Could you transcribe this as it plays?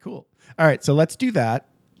All right, so let's do that.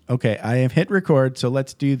 Okay, I have hit record, so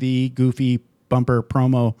let's do the goofy bumper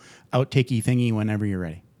promo outtakey thingy whenever you're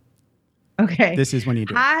ready. Okay. This is when you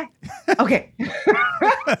do Hi. Okay.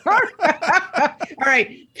 All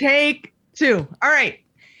right. Take 2. All right.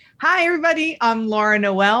 Hi, everybody. I'm Laura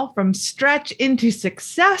Noel from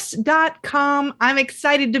StretchIntoSuccess.com. I'm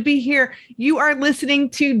excited to be here. You are listening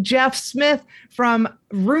to Jeff Smith from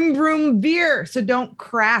Vroom Vroom Veer. So don't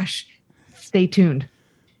crash. Stay tuned.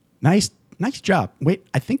 Nice job. Wait,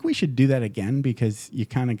 I think we should do that again because you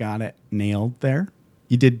kind of got it nailed there.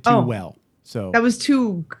 You did too well. So that was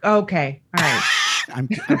too okay. All right. I'm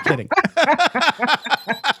kidding.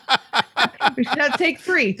 We should take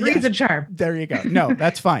 3. 3 is a charm. There you go. No,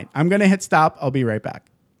 that's fine. I'm going to hit stop. I'll be right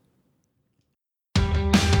back.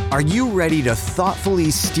 Are you ready to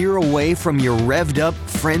thoughtfully steer away from your revved up,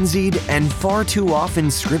 frenzied, and far too often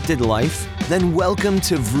scripted life? Then welcome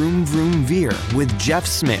to Vroom Vroom Veer with Jeff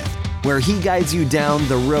Smith, where he guides you down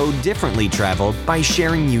the road differently traveled by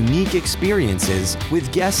sharing unique experiences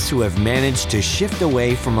with guests who have managed to shift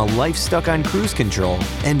away from a life stuck on cruise control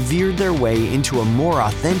and veered their way into a more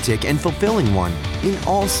authentic and fulfilling one in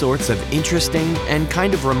all sorts of interesting and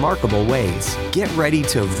kind of remarkable ways. Get ready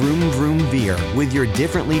to Vroom Vroom Veer with your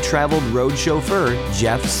differently traveled road chauffeur,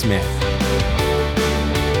 Jeff Smith.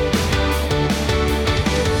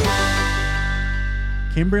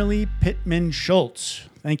 Kimberly Pittman Schultz,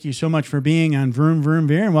 thank you so much for being on Vroom Vroom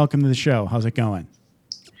Veer and welcome to the show. How's it going?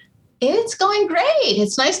 It's going great.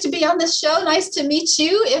 It's nice to be on this show. Nice to meet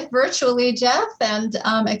you, if virtually, Jeff, and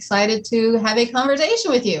I'm excited to have a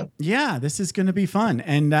conversation with you. Yeah, this is going to be fun.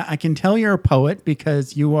 And I can tell you're a poet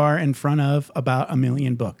because you are in front of about 1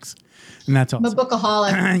 million books. And that's awesome. I'm a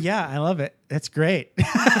bookaholic. Yeah, I love it. That's great.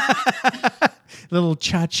 Little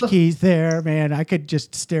tchotchkes there, man. I could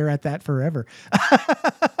just stare at that forever.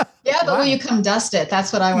 Yeah, but will you come dust it?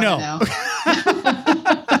 That's what I want to know.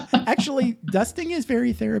 Actually, dusting is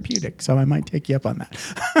very therapeutic, so I might take you up on that.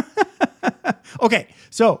 Okay,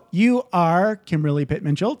 so you are Kimberly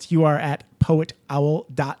Pittman Schultz. You are at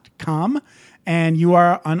poetowl.com, and you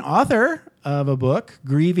are an author of a book,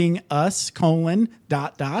 Grieving Us,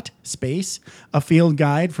 space, a field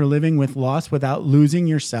guide for living with loss without losing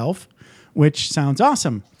yourself, which sounds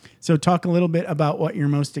awesome. So talk a little bit about what you're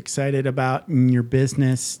most excited about in your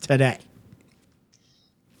business today.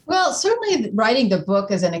 Well, certainly writing the book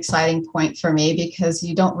is an exciting point for me because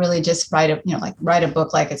you don't really just write a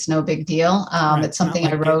book like it's no big deal. Right. It's something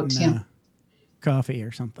like I wrote. Coffee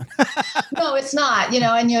or something. No, it's not.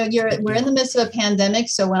 We're in the midst of a pandemic.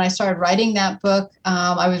 So when I started writing that book,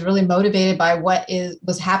 I was really motivated by what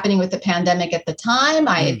was happening with the pandemic at the time.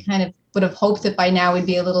 I had kind of would have hoped that by now we'd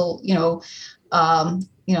be a little,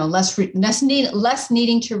 less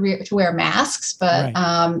needing to wear masks, but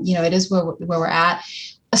right. It is where we're at.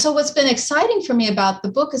 So what's been exciting for me about the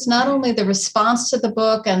book is not only the response to the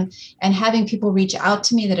book and having people reach out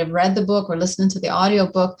to me that have read the book or listened to the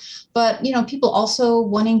audiobook, but, people also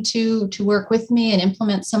wanting to work with me and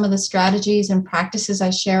implement some of the strategies and practices I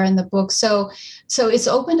share in the book. So it's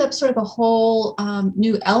opened up sort of a whole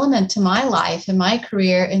new element to my life and my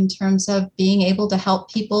career in terms of being able to help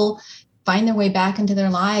people find their way back into their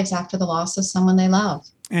lives after the loss of someone they love.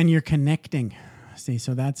 And you're connecting. See,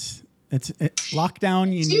 so it's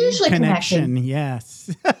lockdown. You need connection. Connecting.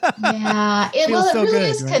 Yes. Yeah. It really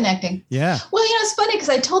is right? Connecting. Yeah. Well, it's funny because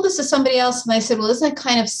I told this to somebody else and I said, well, isn't it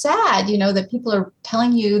kind of sad, that people are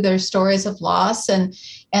telling you their stories of loss and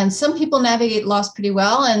some people navigate loss pretty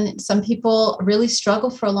well. And some people really struggle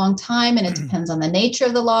for a long time. And it depends on the nature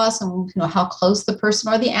of the loss and, how close the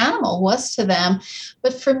person or the animal was to them.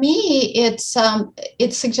 But for me, it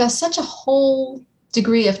suggests such a whole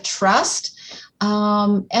degree of trust.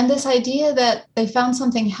 And this idea that they found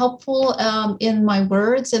something helpful in my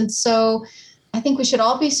words. And so I think we should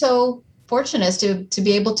all be so fortunate to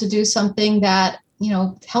be able to do something that,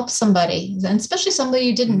 helps somebody, and especially somebody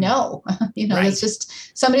you didn't know, right. It's just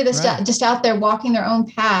somebody that's just out there walking their own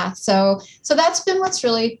path. So that's been what's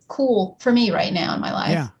really cool for me right now in my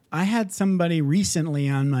life. Yeah. I had somebody recently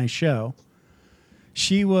on my show.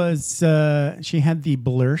 She had the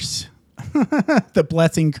blurse, the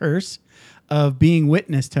blessing curse of being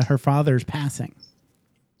witness to her father's passing.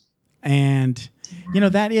 And,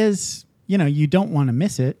 that is, you don't want to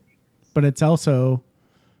miss it, but it's a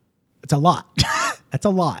lot. That's a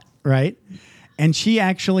lot, right? And she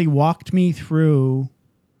actually walked me through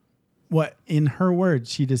what, in her words,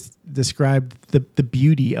 she just described the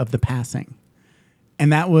beauty of the passing.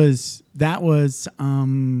 And that was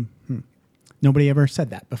nobody ever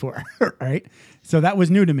said that before, right? So that was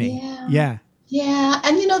new to me. Yeah. Yeah. Yeah,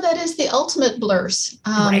 and that is the ultimate blurs.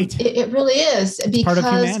 Right. It really is, It's part of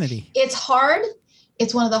humanity. it's hard.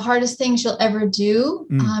 It's one of the hardest things you'll ever do.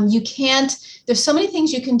 You can't, there's so many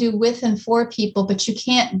things you can do with and for people, but you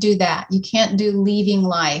can't do that. You can't do leaving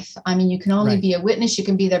life. I mean, you can only be a witness. You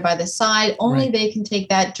can be there by the side. Only they can take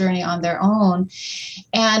that journey on their own.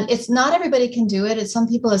 And it's not everybody can do it. It's some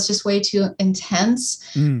people, it's just way too intense.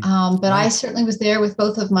 But I certainly was there with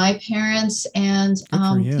both of my parents, and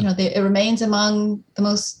it remains among the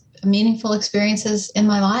most meaningful experiences in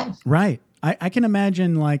my life. Right. I can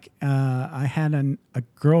imagine, like, I had a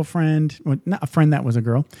girlfriend, well, not a friend that was a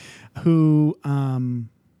girl, who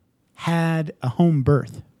had a home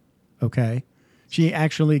birth. Okay. She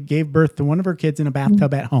actually gave birth to one of her kids in a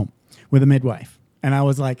bathtub at home with a midwife. And I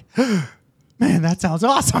was like, man, that sounds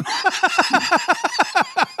awesome.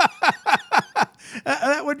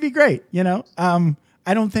 That would be great. I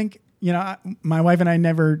don't think, my wife and I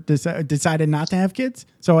never decided not to have kids.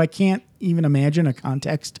 So I can't even imagine a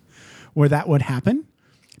context where that would happen,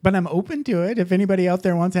 but I'm open to it. If anybody out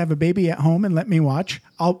there wants to have a baby at home and let me watch,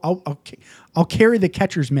 I'll carry the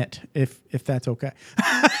catcher's mitt if that's okay.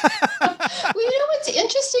 Well, what's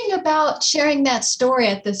interesting about sharing that story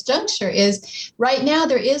at this juncture is right now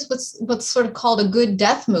there is what's sort of called a good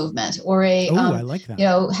death movement, or I like that.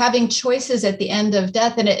 Having choices at the end of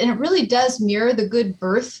death, and it really does mirror the good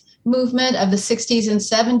birth movement of the 60s and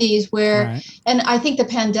 70s, where, and I think the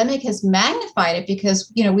pandemic has magnified it,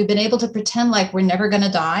 because, we've been able to pretend like we're never going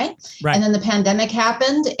to die. Right. And then the pandemic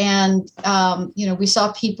happened, and, we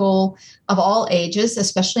saw people of all ages,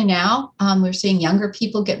 especially now, we're seeing younger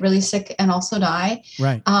people get really sick and also die.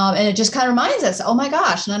 Right. And it just kind of reminds us, oh my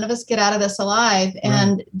gosh, none of us get out of this alive.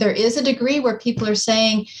 And there is a degree where people are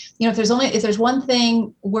saying, if there's one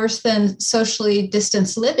thing worse than socially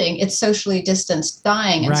distanced living, it's socially distanced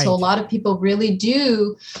dying. And so a lot of people really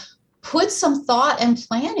do put some thought and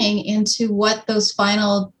planning into what those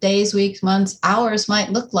final days, weeks, months, hours might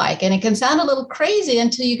look like. And it can sound a little crazy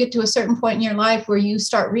until you get to a certain point in your life where you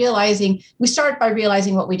start we start by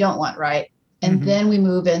realizing what we don't want, right? And then we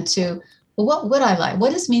move into, well, what would I like?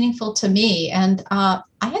 What is meaningful to me? And I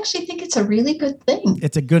actually think it's a really good thing.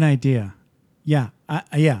 It's a good idea. Yeah.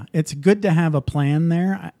 It's good to have a plan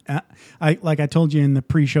there. I like I told you in the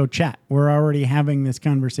pre-show chat, we're already having this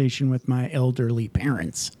conversation with my elderly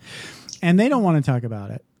parents, and they don't want to talk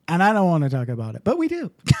about it. And I don't want to talk about it, but we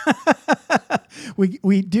do.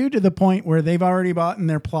 we do, to the point where they've already bought in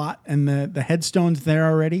their plot, and the headstone's there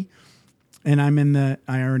already. And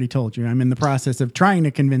I already told you, I'm in the process of trying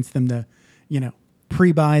to convince them to,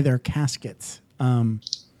 pre-buy their caskets.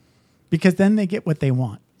 Because then they get what they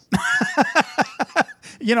want.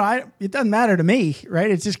 It doesn't matter to me,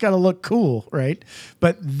 right? It's just got to look cool, right?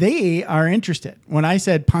 But they are interested. When I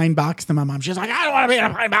said pine box to my mom, she's like, I don't want to be in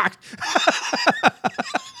a pine box.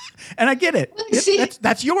 And I get it.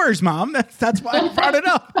 That's yours, Mom. That's why I brought it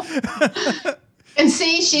up. And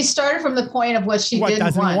see, she started from the point of what she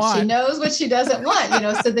didn't want. She knows what she doesn't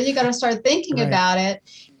want, so then you got to start thinking about it.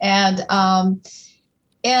 And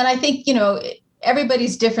I think,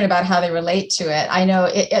 everybody's different about how they relate to it. I know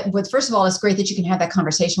first of all, it's great that you can have that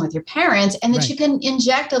conversation with your parents, and that you can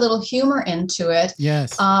inject a little humor into it.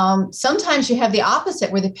 Yes. Sometimes you have the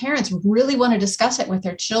opposite, where the parents really want to discuss it with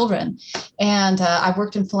their children. And I've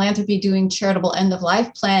worked in philanthropy doing charitable end of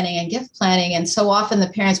life planning and gift planning. And so often the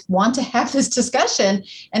parents want to have this discussion,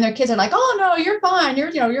 and their kids are like, oh no, you're fine. You're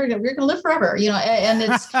going to live forever, and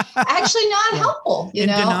it's actually not helpful, in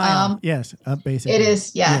denial. Yes. Basically. It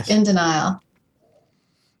is. Yeah. Yes. In denial.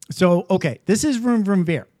 So, okay, this is Vroom Vroom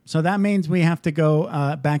Veer. So that means we have to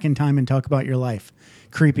go back in time and talk about your life,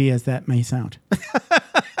 creepy as that may sound.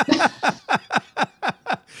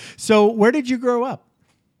 So where did you grow up?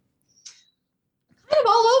 Kind of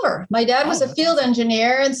all over. My dad was a field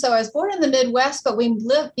engineer, and so I was born in the Midwest, but we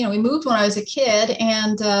moved when I was a kid.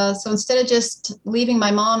 And so instead of just leaving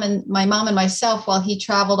my mom and myself while he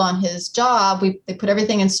traveled on his job, they put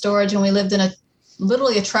everything in storage, and we lived in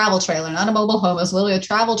literally a travel trailer, not a mobile home. It was literally a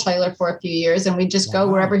travel trailer for a few years, and we'd just go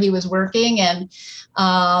wherever he was working. And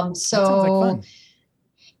so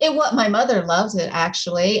my mother loved it,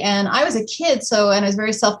 actually. And I was a kid, and I was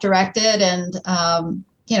very self-directed, and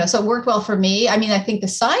so it worked well for me. I mean, I think the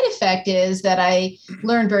side effect is that I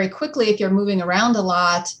learned very quickly, if you're moving around a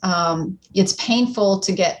lot, it's painful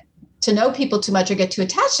to get to know people too much or get too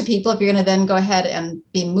attached to people if you're going to then go ahead and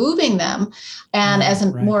be moving them. And as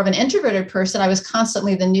more of an introverted person, I was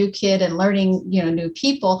constantly the new kid and learning, new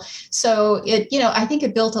people. So I think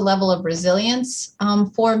it built a level of resilience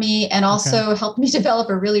for me, and also helped me develop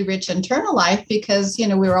a really rich internal life, because, we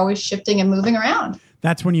were always shifting and moving around.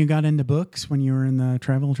 That's when you got into books, when you were in the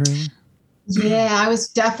travel trailer? Yeah, I was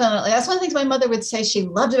definitely, that's one of the things my mother would say she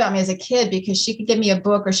loved about me as a kid, because she could give me a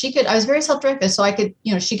book, or I was very self-directed. So I could,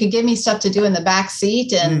 she could give me stuff to do in the back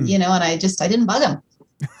seat, and, and I didn't bug them.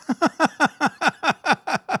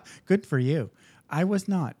 Good for you. I was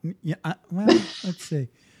not. Yeah. Well, let's see.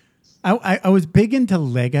 I was big into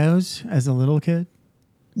Legos as a little kid.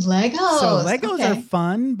 Legos. So Legos are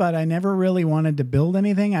fun, but I never really wanted to build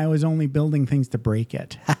anything. I was only building things to break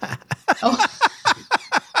it. Oh.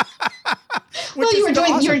 Well, you were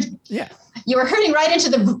doing awesome. You were hurting right into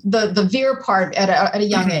the veer part at a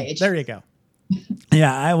young age. There you go.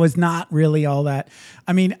 Yeah, I was not really all that.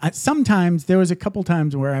 I mean, sometimes there was a couple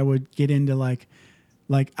times where I would get into like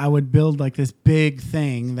I would build like this big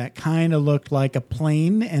thing that kind of looked like a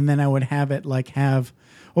plane, and then I would have it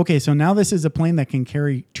okay, so now this is a plane that can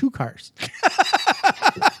carry 2 cars.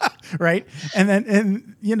 Right? And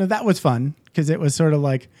that was fun, because it was sort of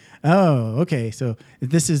like, oh, okay, so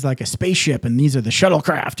this is like a spaceship and these are the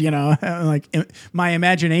shuttlecraft, like my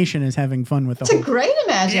imagination is having fun with It's a great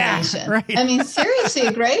imagination. Yeah, right. I mean, seriously,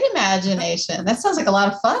 a great imagination. That sounds like a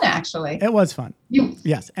lot of fun, actually. It was fun.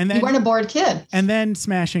 Yes. And then you weren't a bored kid. And then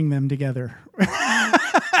smashing them together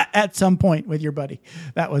at some point with your buddy.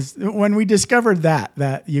 That was when we discovered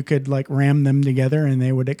that you could like ram them together and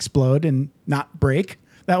they would explode and not break.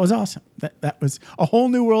 That was awesome. That was a whole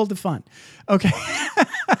new world of fun. Okay.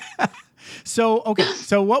 So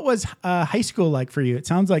what was high school like for you? It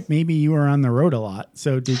sounds like maybe you were on the road a lot.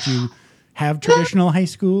 So did you have traditional high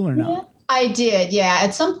school or no? I did, yeah.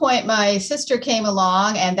 At some point, my sister came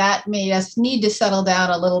along, and that made us need to settle down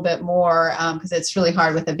a little bit more, because it's really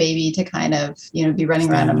hard with a baby to kind of, be running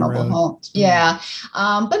around a mobile home. Yeah.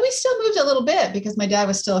 But we still moved a little bit, because my dad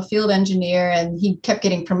was still a field engineer, and he kept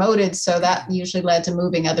getting promoted. So that usually led to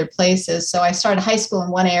moving other places. So I started high school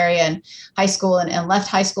in one area, and left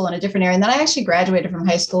high school in a different area. And then I actually graduated from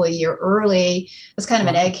high school a year early. I was kind of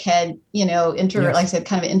an egghead, introvert, like I said,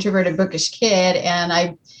 kind of an introverted, bookish kid. And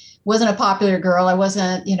I wasn't a popular girl. I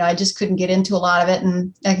wasn't, I just couldn't get into a lot of it.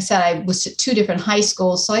 And like I said, I was at 2 different high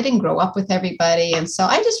schools, so I didn't grow up with everybody. And so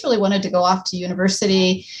I just really wanted to go off to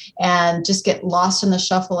university and just get lost in the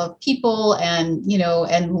shuffle of people and,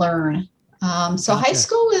 and learn. So high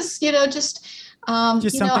school was, just I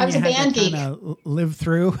was a band geek. Live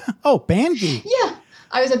through. Oh, band geek. Yeah.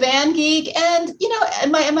 I was a band geek, and,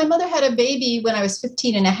 and my mother had a baby when I was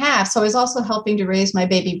 15 and a half. So I was also helping to raise my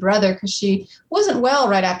baby brother, because she wasn't well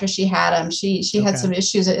right after she had him. She had some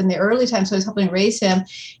issues in the early time. So I was helping raise him.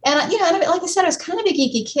 And, and like I said, I was kind of a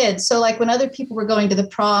geeky kid. So like when other people were going to the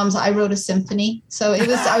proms, I wrote a symphony. So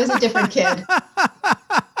I was a different kid.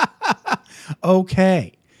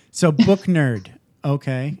 Okay. So book nerd.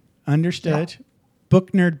 Okay. Understood. Yeah.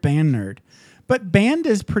 Book nerd, band nerd. But band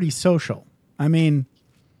is pretty social. I mean,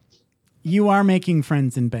 you are making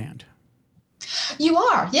friends in band. You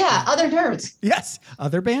are, yeah. Other nerds. Yes,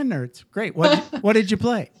 other band nerds. Great. What did you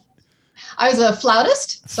play? I was a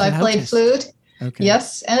flautist, so I played flute. Okay.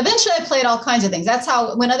 Yes, and eventually I played all kinds of things. That's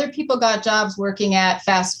how, when other people got jobs working at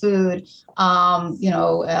fast food,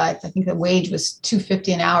 I think the wage was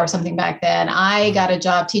 $2.50 an hour or something back then. I got a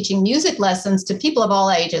job teaching music lessons to people of all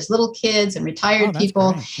ages, little kids and retired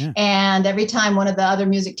people. Yeah. And every time one of the other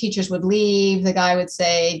music teachers would leave, the guy would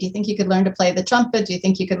say, "Do you think you could learn to play the trumpet? Do you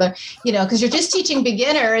think you could learn?" Because you're just teaching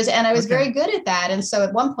beginners, and I was very good at that. And so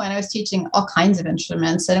at one point, I was teaching all kinds of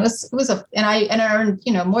instruments, and I earned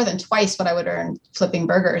more than twice what I would earn flipping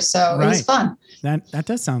burgers. So it was fun. That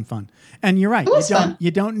does sound fun. And you're right.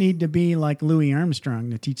 You don't need to be like Louis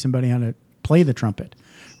Armstrong to teach somebody how to play the trumpet.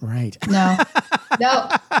 Right. No.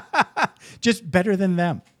 Just better than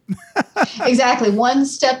them. Exactly. One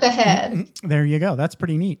step ahead. There you go. That's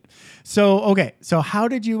pretty neat. So, okay. So how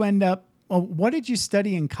did you end up, what did you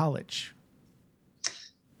study in college?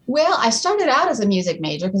 Well, I started out as a music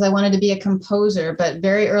major because I wanted to be a composer, but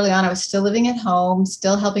very early on, I was still living at home,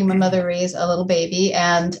 still helping my mother raise a little baby.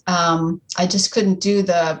 And I just couldn't do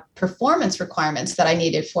the performance requirements that I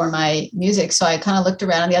needed for my music. So I kind of looked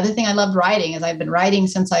around. And the other thing I loved writing is I've been writing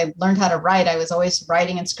since I learned how to write. I was always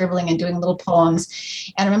writing and scribbling and doing little poems.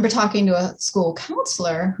 And I remember talking to a school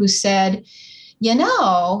counselor who said,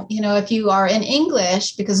 if you are in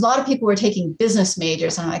English, because a lot of people were taking business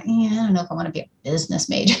majors. And I'm like, I don't know if I want to be a business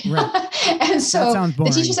major. Right. And so the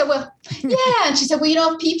teacher said, and she said,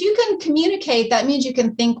 if you can communicate, that means you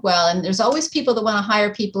can think well. And there's always people that want to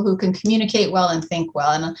hire people who can communicate well and think well.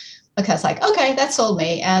 And I was like, okay, that sold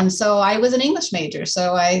me. And so I was an English major.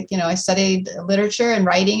 So I studied literature and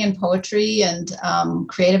writing and poetry and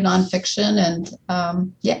creative nonfiction.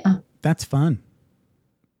 And That's fun.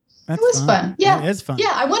 That's It was fun. Yeah. It is fun.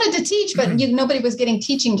 Yeah. I wanted to teach, but nobody was getting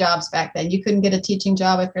teaching jobs back then. You couldn't get a teaching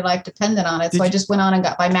job if your life depended on it. So I just went on and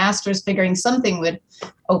got my master's, figuring something would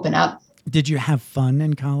open up. Did you have fun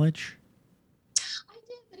in college?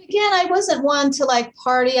 Again, I wasn't one to like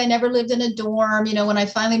party. I never lived in a dorm. You know, when I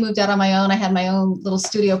finally moved out on my own, I had my own little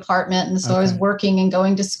studio apartment. And so I was working and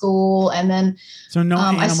going to school. And then so no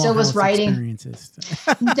I still was writing. Experiences.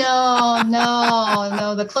 No.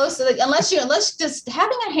 The closest, unless just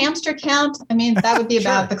having a hamster count. I mean, that would be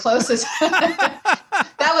about the closest.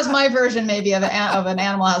 That was my version maybe of an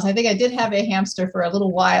Animal House. I think I did have a hamster for a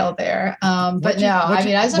little while there. But no, I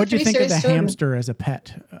mean, I was a pretty serious student. What do you think of the hamster as a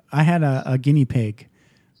pet? I had a guinea pig.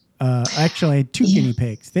 Actually, I had 2 guinea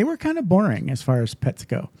pigs. They were kind of boring as far as pets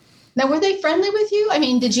go. Now, were they friendly with you? I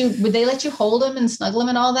mean, would they let you hold them and snuggle them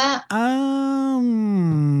and all that?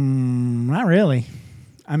 Not really.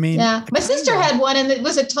 I mean, yeah, my sister had one, and it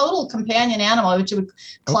was a total companion animal, which would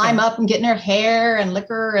climb up and get in her hair and lick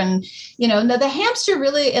her. And, you know, the hamster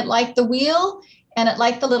really, it liked the wheel and it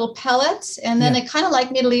liked the little pellets. And then it kind of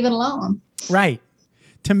liked me to leave it alone. Right.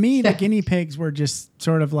 To me, the guinea pigs were just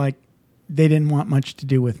sort of like, they didn't want much to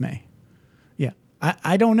do with me. Yeah.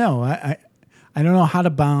 I don't know. I don't know how to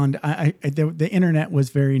bond. The internet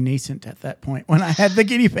was very nascent at that point when I had the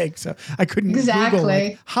guinea pig. So I couldn't Google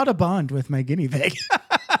like, how to bond with my guinea pig.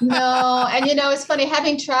 No. And, you know, it's funny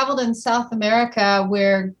having traveled in South America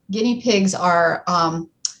where guinea pigs are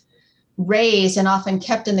raised and often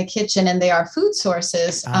kept in the kitchen, and they are food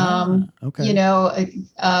sources. You know,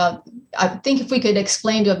 I think if we could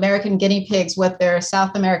explain to American guinea pigs what their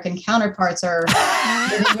South American counterparts are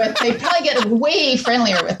living with, they'd probably get way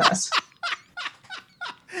friendlier with us.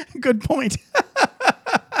 Good point.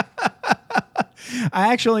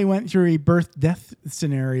 I actually went through a birth-death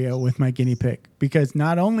scenario with my guinea pig because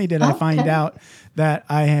not only did I find out that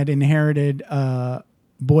I had inherited a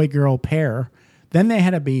boy-girl pair, then they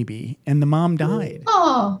had a baby and the mom died.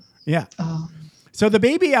 Oh. Yeah. So the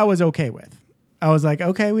baby I was okay with. I was like,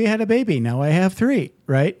 okay, we had a baby. Now I have 3,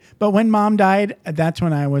 right? But when mom died, that's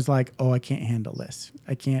when I was like, oh, I can't handle this.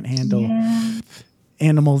 I can't handle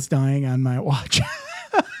animals dying on my watch.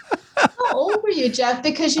 How old were you, Jeff?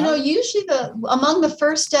 Because, you know, usually among the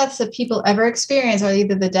first deaths that people ever experience are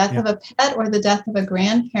either the death of a pet or the death of a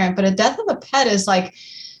grandparent. But a death of a pet is like,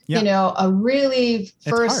 you know, a really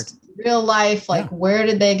first real life, like where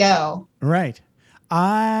did they go? Right.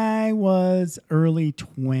 I was early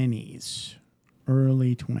 20s.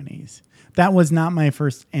 That was not my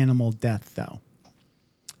first animal death, though.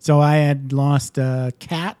 So I had lost a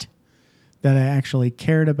cat that I actually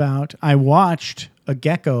cared about. I watched a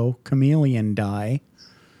gecko chameleon die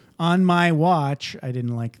on my watch. I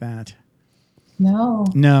didn't like that.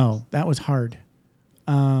 No, that was hard.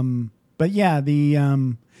 But yeah,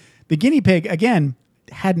 the guinea pig, again,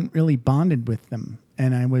 hadn't really bonded with them.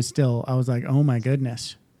 And I was like, oh my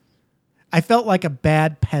goodness. I felt like a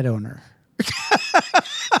bad pet owner.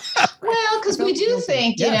 Well, because we do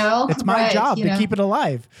think, you know. It's my job to keep it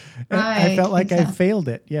alive. I felt like I failed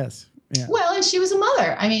it. Yes. Yeah. Well, and she was a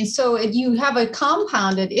mother. I mean, so you have a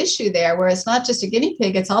compounded issue there where it's not just a guinea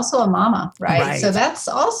pig, it's also a mama, right? So that's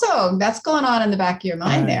going on in the back of your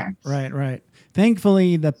mind there. Right.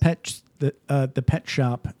 Thankfully, the pet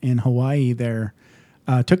shop in Hawaii there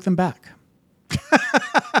took them back.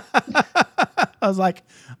 I was like,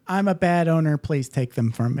 I'm a bad owner. Please take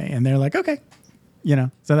them from me. And they're like, okay. You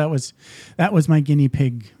know, so that was my guinea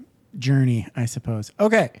pig journey, I suppose.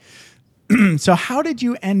 Okay. So how did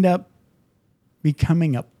you end up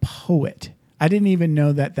becoming a poet? I didn't even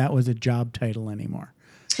know that was a job title anymore.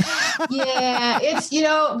 Yeah, it's, you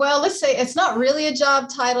know, well, let's say it's not really a job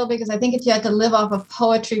title because I think if you had to live off of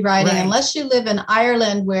poetry writing, unless you live in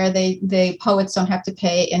Ireland where they poets don't have to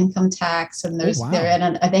pay income tax and they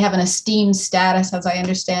have an esteemed status, as I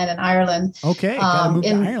understand, in Ireland. Okay, gotta move to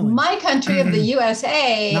Ireland. My country of the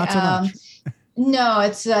USA, not so much. No,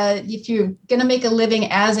 it's if you're going to make a living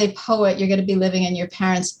as a poet, you're going to be living in your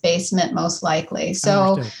parents' basement, most likely.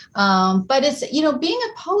 So, but it's, you know, being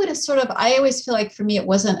a poet is sort of, I always feel like for me, it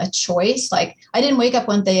wasn't a choice. Like I didn't wake up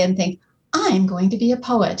one day and think, I'm going to be a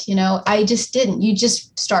poet. You know, I just didn't. You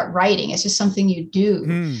just start writing. It's just something you do.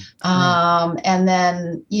 And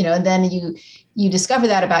then, you know, then you discover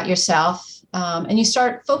that about yourself. And you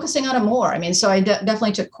start focusing on it more. I mean, so I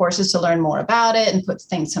definitely took courses to learn more about it and put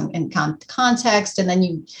things in context. And then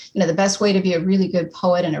you know, the best way to be a really good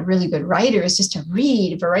poet and a really good writer is just to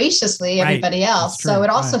read voraciously everybody else. So it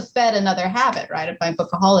also fed another habit, right, of my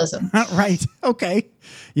bookaholism. Right. Okay.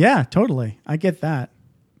 Yeah, totally. I get that.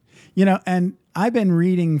 You know, and I've been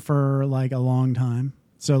reading for like a long time.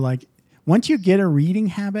 So like once you get a reading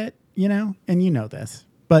habit, you know, and you know this,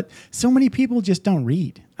 but so many people just don't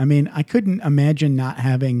read. I mean, I couldn't imagine not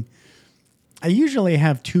having. I usually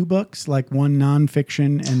have 2 books, like one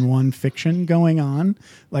nonfiction and one fiction going on,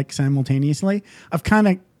 like simultaneously. I've kind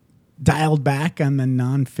of dialed back on the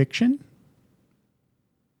nonfiction.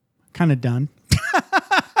 Kind of done.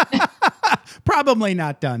 Probably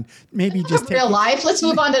not done. Maybe just real life. Let's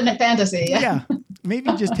move on to fantasy. Yeah.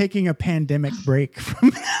 Maybe just taking a pandemic break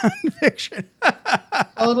from nonfiction.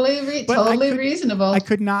 Totally reasonable. I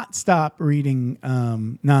could not stop reading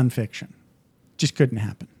nonfiction. Just couldn't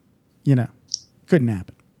happen. Couldn't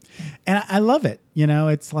happen. And I love it.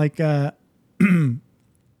 It's like you'll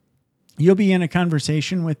be in a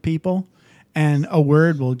conversation with people and a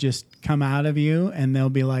word will just come out of you and they'll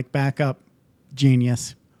be like, back up,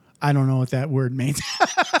 genius. I don't know what that word means.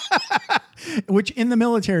 Which in the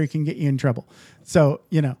military can get you in trouble. So,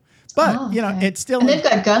 but it's still. And they've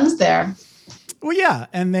got guns there. Well, yeah.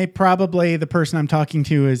 And the person I'm talking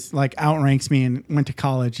to is like outranks me and went to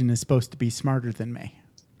college and is supposed to be smarter than me.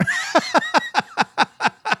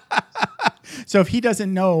 So if he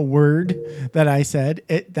doesn't know a word that I said,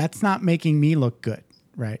 that's not making me look good.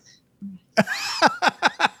 Right.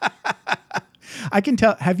 I can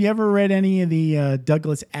tell. Have you ever read any of the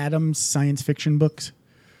Douglas Adams science fiction books?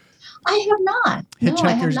 I have not.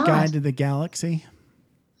 Hitchhiker's Guide to the Galaxy.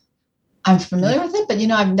 I'm familiar with it, but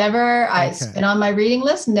I've never. It's been on my reading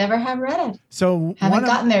list. Never have read it. So haven't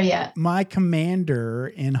gotten there yet. My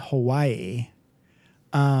commander in Hawaii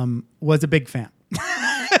was a big fan,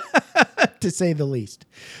 to say the least.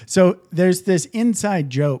 So there's this inside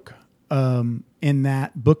joke in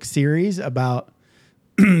that book series about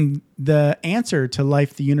the answer to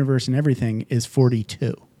life, the universe, and everything is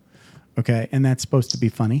 42. Okay. And that's supposed to be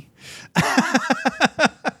funny.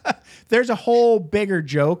 There's a whole bigger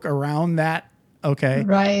joke around that. Okay.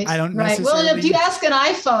 Right. I don't right. necessarily. Well, if you ask an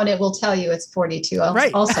iPhone, it will tell you it's 42.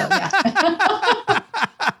 Right. Also, yeah.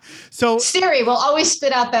 So Siri will always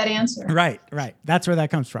spit out that answer. Right. That's where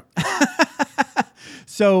that comes from.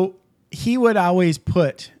 So he would always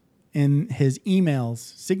put in his email's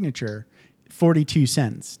signature 42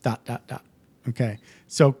 cents, ... Okay.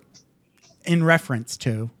 So in reference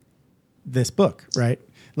to this book, right?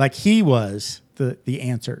 Like he was the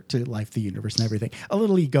answer to life, the universe, and everything. A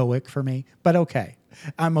little egoic for me, but okay.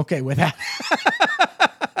 I'm okay with that.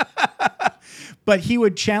 But he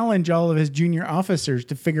would challenge all of his junior officers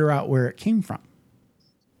to figure out where it came from.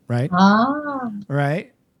 Right?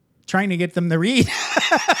 Right? Trying to get them to read.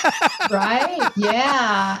 Right.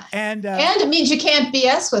 Yeah. And it means you can't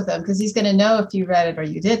BS with him because he's going to know if you read it or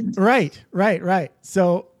you didn't. Right.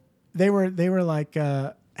 So they were like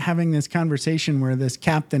having this conversation where this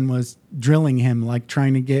captain was drilling him, like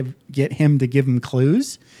trying to get him to give him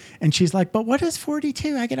clues. And she's like, but what is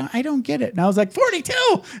 42? I don't get it. And I was like,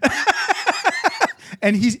 42.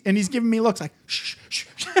 And he's giving me looks like, shh.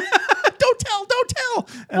 Don't tell.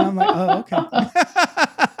 And I'm like, oh, okay.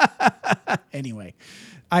 Anyway,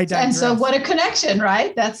 I digress. And so what a connection,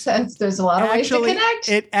 right? There's a lot of ways to connect.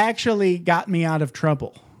 It actually got me out of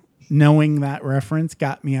trouble. Knowing that reference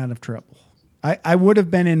got me out of trouble. I would have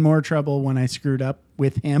been in more trouble when I screwed up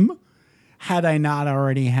with him had I not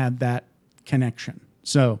already had that connection.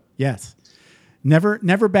 So yes,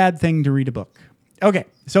 never bad thing to read a book. Okay,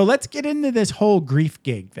 so let's get into this whole grief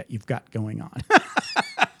gig that you've got going on.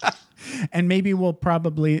 And maybe we'll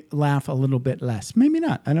probably laugh a little bit less. Maybe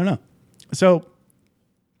not. I don't know. So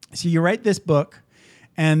you write this book,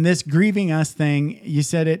 and this Grieving Us thing, you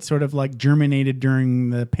said it sort of like germinated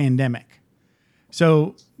during the pandemic.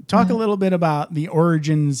 So talk a little bit about the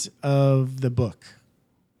origins of the book.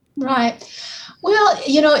 Right. Well,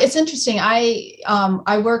 it's interesting.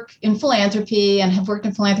 I work in philanthropy and have worked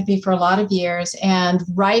in philanthropy for a lot of years. And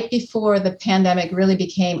right before the pandemic really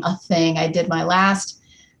became a thing, I did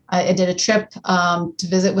a trip to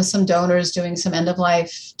visit with some donors, doing some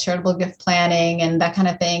end-of-life charitable gift planning and that kind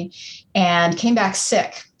of thing, and came back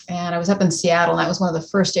sick. And I was up in Seattle, and that was one of the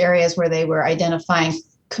first areas where they were identifying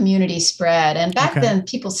community spread. And back then,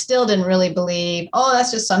 people still didn't really believe, oh,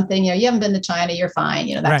 that's just something, you haven't been to China, you're fine,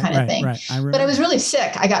 that kind of thing. Right. But I was really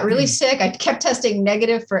sick. I got really sick. I kept testing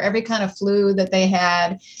negative for every kind of flu that they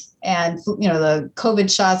had. And, the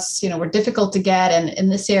COVID shots, were difficult to get. And in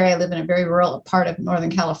this area, I live in a very rural part of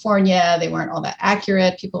Northern California. They weren't all that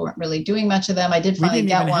accurate. People weren't really doing much of them. I did finally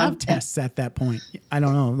get one. We didn't even have tests at that point. I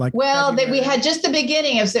don't know. We had just the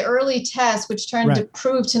beginning. It was the early test, which turned to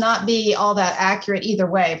prove to not be all that accurate either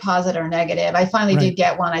way, positive or negative. I finally did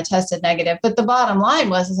get one. I tested negative. But the bottom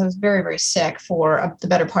line was I was very, very sick for the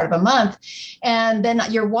better part of a month. And then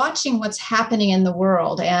you're watching what's happening in the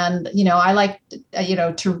world. And, I like,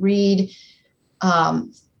 to read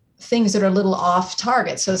things that are a little off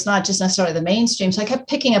target. So it's not just necessarily the mainstream. So I kept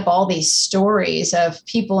picking up all these stories of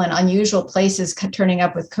people in unusual places turning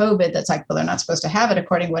up with COVID. That's like, well, they're not supposed to have it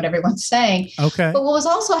according to what everyone's saying. Okay. But what was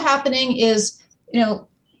also happening is,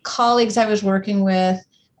 colleagues I was working with,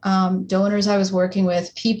 donors I was working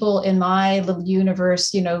with, people in my little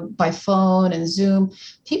universe, by phone and Zoom,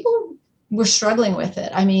 people were struggling with it.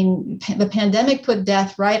 I mean, the pandemic put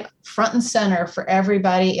death right front and center for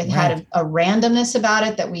everybody. It had a randomness about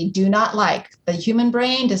it that we do not like. The human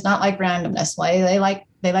brain does not like randomness.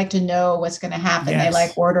 They like to know what's going to happen. Yes. They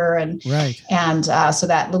like order and so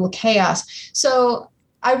that little chaos. So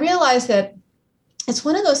I realized that it's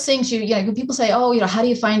one of those things when people say, oh, how do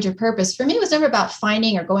you find your purpose? For me, it was never about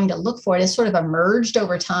finding or going to look for it. It sort of emerged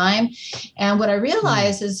over time. And what I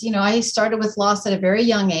realized is, I started with loss at a very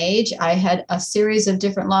young age. I had a series of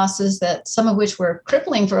different losses that some of which were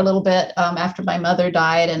crippling for a little bit after my mother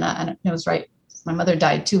died. And it was right. My mother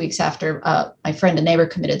died 2 weeks after my friend and neighbor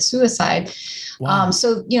committed suicide. Wow.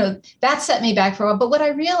 So that set me back for a while. But what I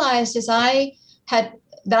realized is I had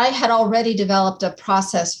already developed a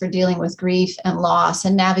process for dealing with grief and loss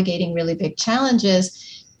and navigating really big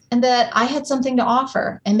challenges, and that I had something to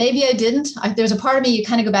offer. And maybe I didn't. There's a part of me, you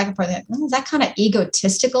kind of go back and forth, like, is that kind of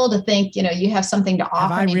egotistical to think, you have something to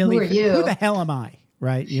offer? I mean, who are you? Who the hell am I?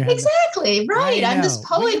 Right. Exactly. Right. I'm this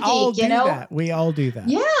poet geek, We all do that.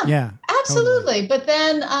 Yeah. Yeah. Absolutely. Totally. But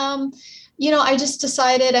then, I just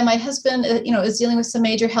decided, and my husband, is dealing with some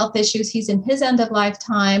major health issues. He's in his end of life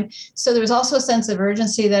time. So there was also a sense of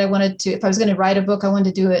urgency that I wanted to, if I was going to write a book, I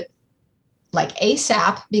wanted to do it like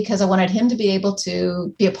ASAP, because I wanted him to be able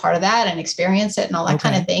to be a part of that and experience it and all that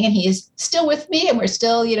kind of thing. And he is still with me, and we're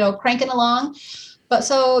still, cranking along. But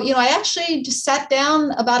so, I actually just sat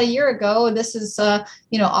down about a year ago, and this is,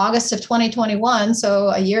 August of 2021. So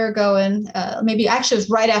a year ago, and maybe actually it was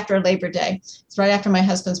right after Labor Day. It's right after my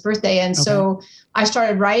husband's birthday. And so I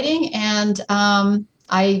started writing, and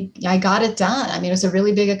I got it done. I mean, it was a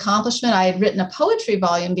really big accomplishment. I had written a poetry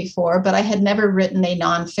volume before, but I had never written a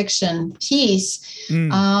nonfiction piece.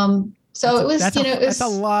 So it was, that's a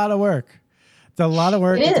lot of work. It's a lot of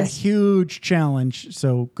work. It's a huge challenge.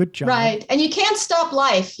 So good job. Right. And you can't stop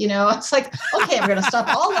life. It's like, okay, I'm going to stop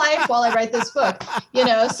all life while I write this book,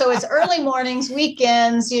 so it's early mornings,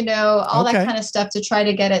 weekends, all that kind of stuff to try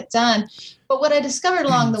to get it done. But what I discovered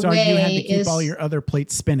along the way you had to keep all your other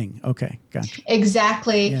plates spinning. Okay. Gotcha.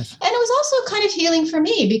 Exactly. Yes. And it was also kind of healing for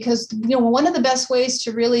me, because, one of the best ways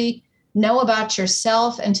to really know about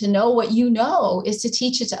yourself and to know what you know is to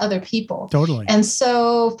teach it to other people. Totally. And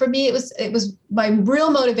so for me, it was my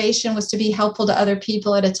real motivation was to be helpful to other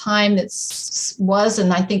people at a time that was,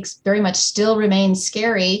 and I think very much still remains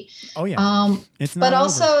scary. Oh yeah. It's not but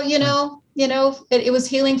also, it was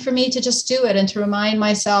healing for me to just do it and to remind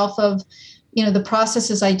myself of, the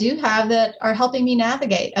processes I do have that are helping me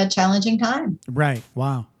navigate a challenging time. Right.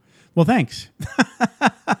 Wow. Well, thanks.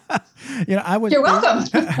 You're welcome.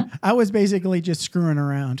 I was basically just screwing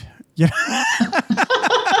around. I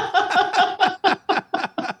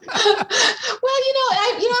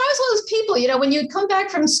was one of those people, when you'd come back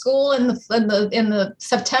from school in the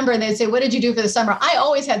September and they'd say, what did you do for the summer? I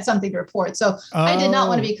always had something to report. So I did not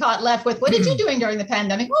want to be caught left with, what did you doing during the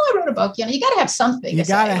pandemic? Well, I wrote a book. You got to have something to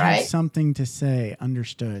say, right? You got to have something to say.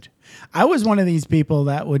 Understood. I was one of these people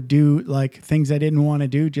that would do like things I didn't want to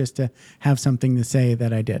do just to have something to say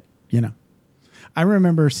that I did, I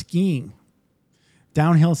remember skiing,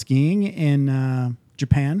 downhill skiing in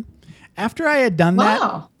Japan. After I had done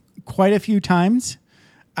that quite a few times,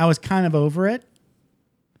 I was kind of over it,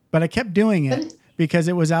 but I kept doing it because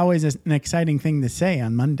it was always an exciting thing to say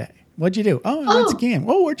on Monday. What'd you do? Oh, I went skiing.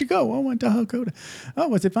 Oh, where'd you go? Oh, I went to Hakoda. Oh,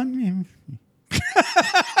 was it fun? You're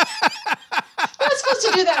not supposed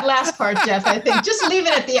to do that last part, Jeff, I think. Just leave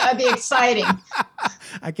it at the exciting.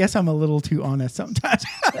 I guess I'm a little too honest sometimes.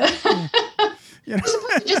 You're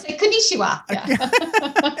supposed to just say konnichiwa. Yeah.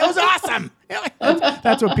 It was awesome.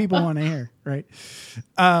 That's what people want to hear, right?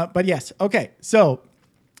 But yes. Okay. So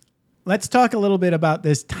let's talk a little bit about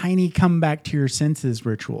this tiny come back to your senses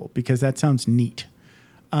ritual, because that sounds neat.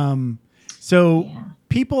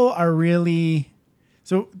 People are really...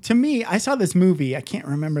 So to me, I saw this movie. I can't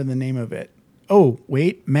remember the name of it. Oh,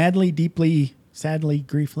 wait. Madly, Deeply, Sadly,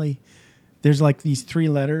 Griefly. There's like these 3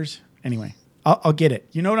 letters. Anyway, I'll get it.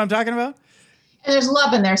 You know what I'm talking about? And there's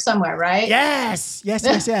love in there somewhere, right? Yes. Yes.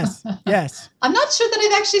 I'm not sure that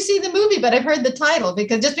I've actually seen the movie, but I've heard the title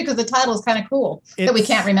because the title is kind of cool that we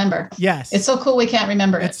can't remember. Yes. It's so cool we can't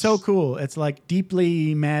remember it. It's so cool. It's like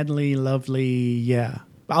deeply, madly, lovely. Yeah.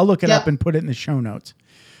 I'll look it up and put it in the show notes.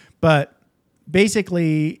 But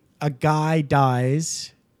basically, a guy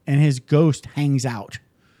dies and his ghost hangs out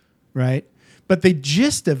right? But the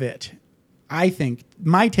gist of it, I think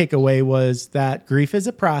my takeaway was that grief is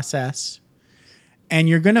a process and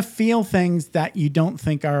you're going to feel things that you don't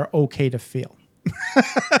think are okay to feel.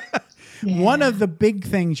 One of the big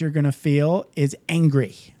things you're going to feel is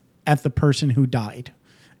angry at the person who died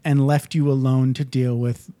and left you alone to deal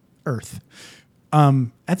with Earth.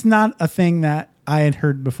 That's not a thing that I had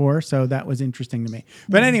heard before, so that was interesting to me.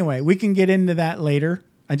 But anyway, we can get into that later.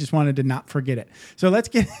 I just wanted to not forget it. So let's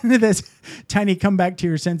get into this tiny come back to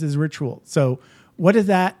your senses ritual. So what is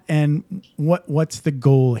that, and what's the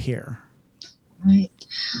goal here? Right.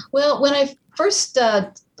 Well, when I first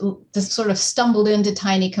just sort of stumbled into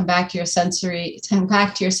tiny come back to your senses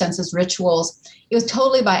rituals, it was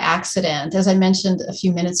totally by accident. As I mentioned a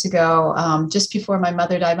few minutes ago, just before my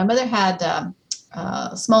mother died, my mother had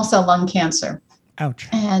small cell lung cancer. Ouch.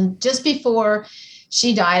 And just before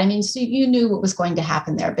she died, I mean, so you knew what was going to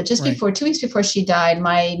happen there, but just before, 2 weeks before she died,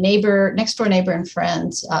 my next door neighbor and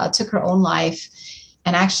friend took her own life,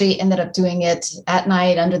 and actually ended up doing it at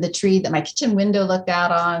night under the tree that my kitchen window looked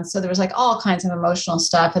out on. So there was like all kinds of emotional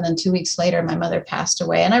stuff. And then 2 weeks later, my mother passed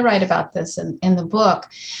away. And I write about this in the book.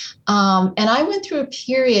 And I went through a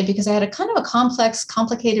period because I had a kind of a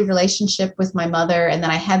complicated relationship with my mother. And then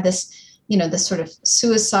I had this, this sort of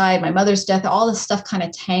suicide, my mother's death, all this stuff kind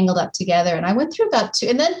of tangled up together. And I went through about 2,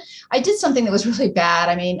 and then I did something that was really bad.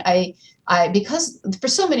 I mean, because for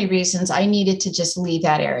so many reasons, I needed to just leave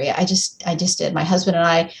that area. I just did. My husband and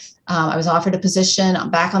I was offered a position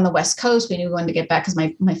back on the West Coast. We knew we wanted to get back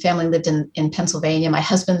because my family lived in Pennsylvania. My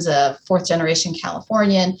husband's a 4th generation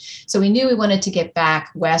Californian. So we knew we wanted to get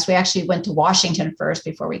back west. We actually went to Washington first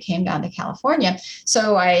before we came down to California.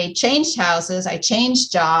 So I changed houses, I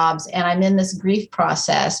changed jobs, and I'm in this grief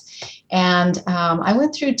process. And I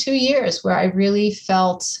went through 2 years where I really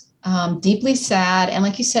felt deeply sad. And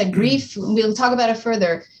like you said, grief, we'll talk about it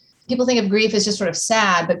further. People think of grief as just sort of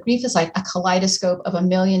sad, but grief is like a kaleidoscope of a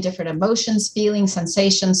million different emotions, feelings,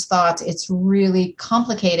 sensations, thoughts. It's really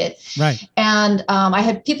complicated. Right. And I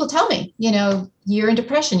had people tell me, you're in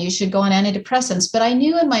depression, you should go on antidepressants. But I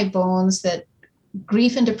knew in my bones that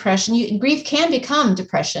grief and depression, grief can become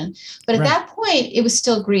depression. But at that point, it was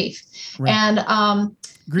still grief. Right. And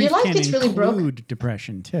grief your life can gets really broken. Include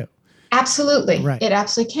depression too. Absolutely. Right. It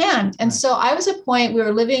absolutely can. And so I was at a point, we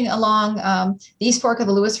were living along the East Fork of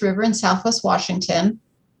the Lewis River in Southwest Washington.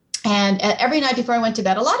 And every night before I went to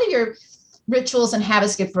bed, a lot of your rituals and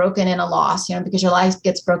habits get broken in a loss, because your life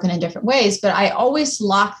gets broken in different ways. But I always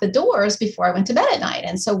locked the doors before I went to bed at night.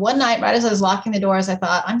 And so one night, right as I was locking the doors, I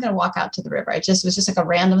thought, I'm going to walk out to the river. It was just like a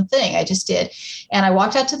random thing. I just did. And I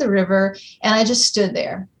walked out to the river and I just stood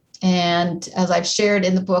there. And as I've shared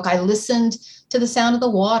in the book, I listened to the sound of the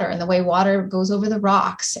water and the way water goes over the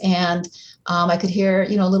rocks. And I could hear,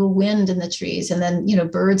 a little wind in the trees, and then,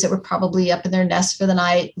 birds that were probably up in their nests for the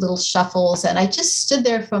night, little shuffles. And I just stood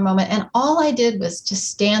there for a moment, and all I did was just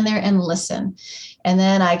stand there and listen. And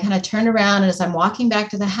then I kind of turned around, and as I'm walking back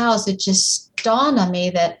to the house, it just dawned on me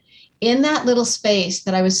that in that little space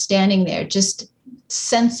that I was standing there, just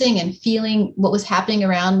sensing and feeling what was happening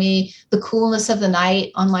around me, the coolness of the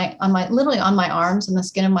night literally on my arms and the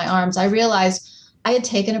skin of my arms, I realized I had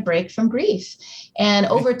taken a break from grief. And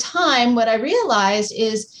over time, what I realized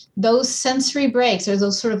is those sensory breaks, or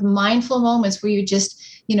those sort of mindful moments where you're just,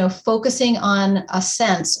 focusing on a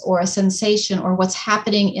sense or a sensation or what's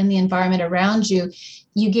happening in the environment around you.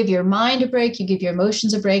 You give your mind a break, you give your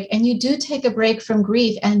emotions a break, and you do take a break from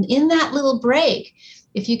grief. And in that little break,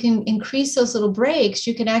 if you can increase those little breaks,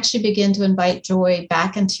 you can actually begin to invite joy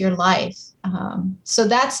back into your life. So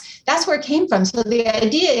that's where it came from. So the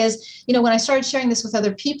idea is, when I started sharing this with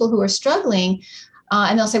other people who are struggling,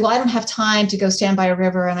 and they'll say, well, I don't have time to go stand by a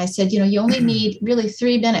river. And I said, you only need really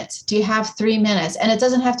 3 minutes. Do you have 3 minutes? And it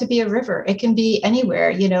doesn't have to be a river. It can be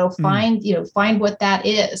anywhere, find what that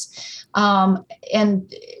is. So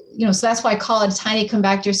that's why I call it a tiny come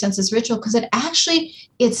back to your senses ritual, because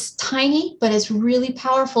it's tiny, but it's really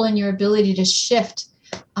powerful in your ability to shift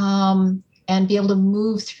and be able to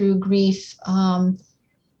move through grief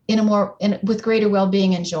with greater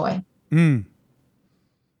well-being and joy.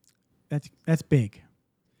 That's big.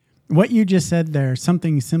 What you just said there,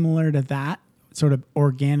 something similar to that, sort of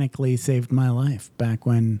organically saved my life back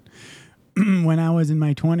when I was in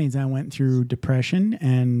my 20s. I went through depression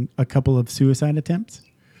and a couple of suicide attempts.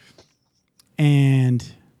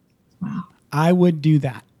 And I would do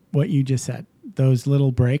that, what you just said, those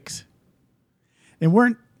little breaks. They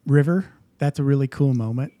weren't river. That's a really cool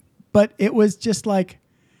moment. But it was just like,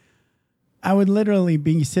 I would literally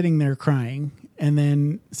be sitting there crying, and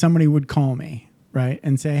then somebody would call me, right,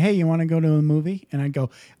 and say, hey, you want to go to a movie? And I'd go,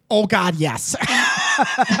 oh, God, yes.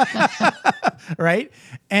 Right.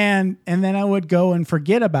 And then I would go and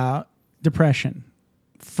forget about depression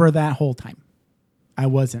for that whole time. I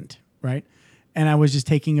wasn't, right? And I was just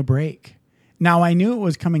taking a break. Now I knew it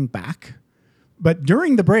was coming back, but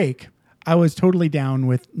during the break, I was totally down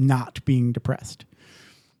with not being depressed.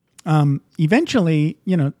 Eventually,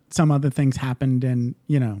 some other things happened and,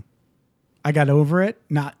 I got over it,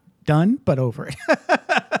 not done, but over it.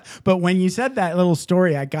 But when you said that little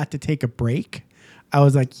story, I got to take a break. I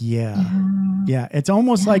was like, yeah. It's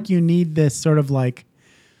almost like you need this sort of like,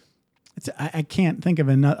 I can't think of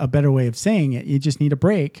a better way of saying it. You just need a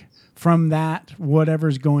break from that,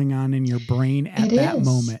 whatever's going on in your brain at that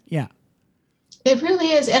moment. Yeah. It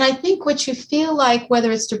really is. And I think what you feel like,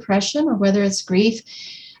 whether it's depression or whether it's grief,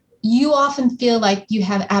 you often feel like you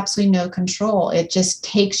have absolutely no control. It just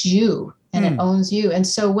takes you and it owns you. And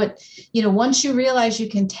so once you realize you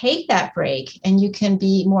can take that break and you can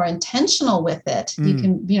be more intentional with it, you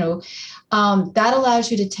can, that allows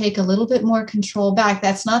you to take a little bit more control back.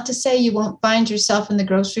 That's not to say you won't find yourself in the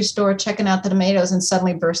grocery store checking out the tomatoes and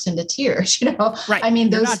suddenly burst into tears. Right. I mean,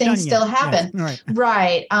 those things still happen. Yes.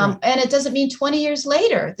 Right. And it doesn't mean 20 years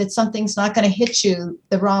later that something's not going to hit you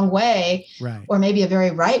the wrong way, or maybe a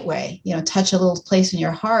very right way, touch a little place in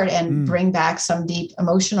your heart and bring back some deep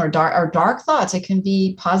emotion or dark thoughts. It can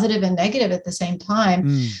be positive and negative at the same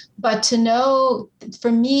time. But to know,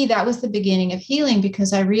 for me, that was the beginning of healing,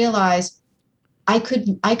 because I realized I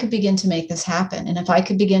could begin to make this happen. And if I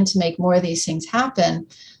could begin to make more of these things happen,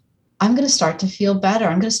 I'm going to start to feel better.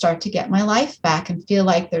 I'm going to start to get my life back and feel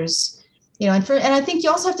like there's, and I think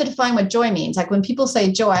you also have to define what joy means. Like when people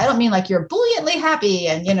say joy, I don't mean like you're buoyantly happy.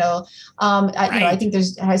 And, I think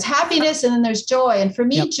there's happiness and then there's joy. And for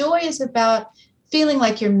me, joy is about feeling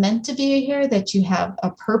like you're meant to be here, that you have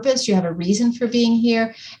a purpose, you have a reason for being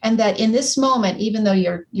here. And that in this moment, even though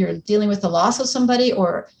you're dealing with the loss of somebody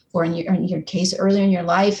or in your case, earlier in your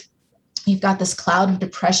life, you've got this cloud of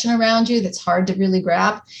depression around you that's hard to really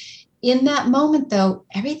grab. In that moment, though,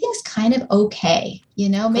 everything's kind of okay.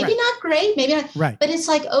 Maybe not great, maybe not, but it's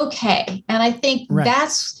like, okay. And I think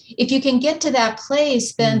that's, if you can get to that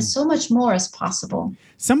place, then so much more is possible.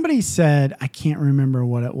 Somebody said, I can't remember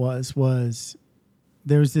what it was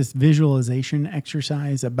there was this visualization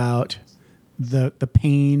exercise about the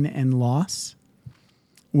pain and loss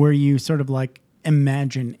where you sort of like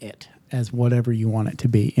imagine it as whatever you want it to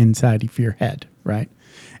be inside of your head, right?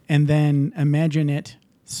 And then imagine it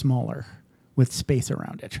smaller with space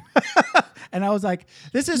around it. And I was like,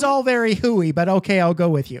 this is all very hooey, but okay, I'll go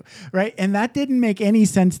with you, right? And that didn't make any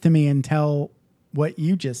sense to me until what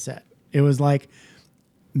you just said. It was like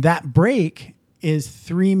that break is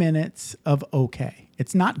 3 minutes of okay.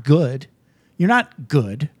 It's not good. You're not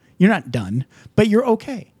good. You're not done, but you're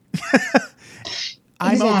okay.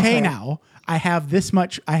 I'm okay now. I have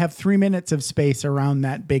 3 minutes of space around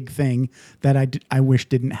that big thing that I wish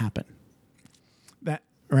didn't happen.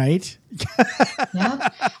 Right? Yeah,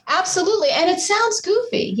 absolutely. And it sounds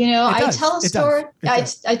goofy. I tell a story.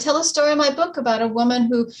 I tell a story in my book about a woman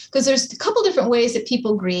because there's a couple different ways that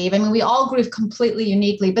people grieve. I mean, we all grieve completely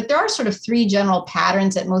uniquely, but there are sort of 3 general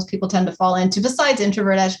patterns that most people tend to fall into, besides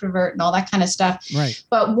introvert, extrovert, and all that kind of stuff. Right.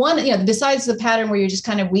 But one, besides the pattern where you're just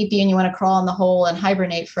kind of weepy and you want to crawl in the hole and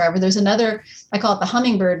hibernate forever, there's another, I call it the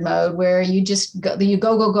hummingbird mode, where you just go,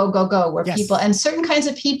 where people, and certain kinds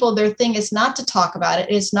of people, their thing is not to talk about it.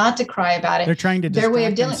 It's not to cry about it. They're trying to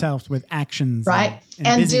distract themselves with actions. Right.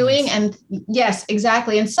 And doing, and yes,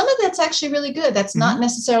 exactly. And some of that's actually really good. That's not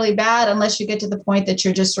necessarily bad unless you get to the point that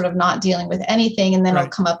you're just sort of not dealing with anything. And then it'll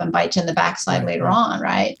come up and bite you in the backside later on.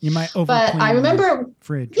 Right. You might over. But I remember.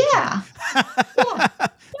 Fridge. Yeah.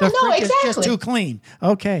 The fridge is just too clean.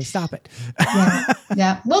 Okay. Stop it.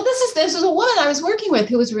 Yeah. Well, this is a woman I was working with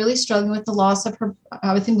who was really struggling with the loss of her,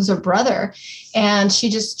 I think it was her brother. And she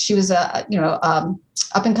was a,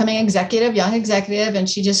 up and coming young executive. And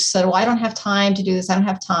she just said, well, I don't have time to do this. I don't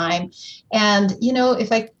have time. And,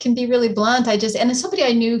 if I can be really blunt, and it's somebody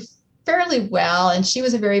I knew fairly well. And she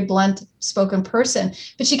was a very blunt spoken person,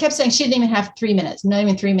 but she kept saying she didn't even have 3 minutes, not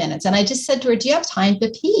even 3 minutes. And I just said to her, do you have time to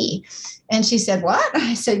pee? And she said, what?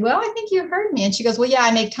 I said, well, I think you heard me. And she goes, well, yeah,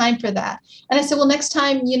 I make time for that. And I said, well, next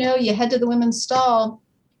time, you head to the women's stall,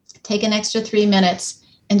 take an extra 3 minutes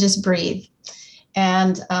and just breathe.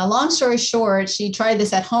 And long story short, she tried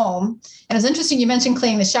this at home. And it's interesting you mentioned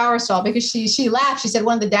cleaning the shower stall, because she laughed. She said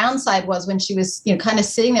one of the downside was when she was kind of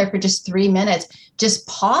sitting there for just 3 minutes, just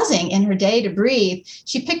pausing in her day to breathe,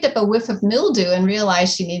 she picked up a whiff of mildew and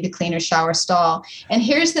realized she needed to clean her shower stall. And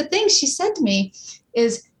here's the thing she said to me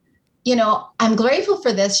is, I'm grateful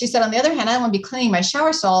for this. She said, on the other hand, I don't want to be cleaning my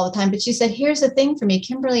shower stall all the time. But she said, here's the thing for me,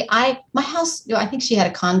 Kimberly, my house, I think she had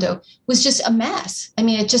a condo, was just a mess. I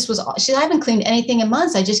mean, it just was, I haven't cleaned anything in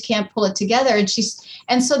months. I just can't pull it together.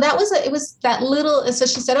 And so that was, it was that little, so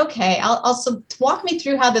she said, okay, I'll also walk me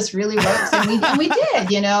through how this really works. And we did,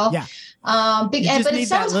 Yeah. But it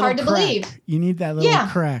sounds hard to believe. You need that little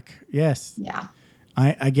crack. Yes. Yeah.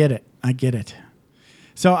 I get it.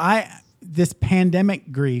 So this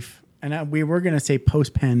pandemic grief, and we were going to say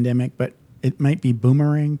post-pandemic, but it might be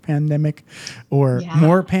boomerang pandemic or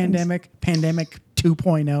more pandemic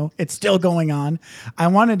 2.0. It's still going on. I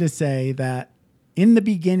wanted to say that in the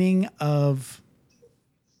beginning of,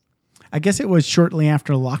 I guess it was shortly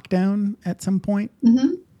after lockdown at some point.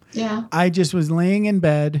 Mm-hmm. Yeah. I just was laying in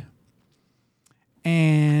bed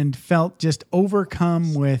and felt just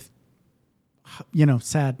overcome with,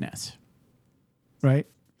 sadness. Right.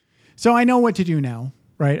 So I know what to do now.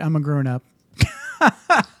 Right, I'm a grown up.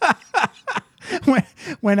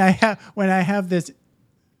 when I have this,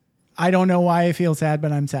 I don't know why I feel sad,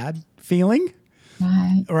 but I'm sad feeling.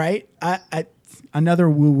 Right. I another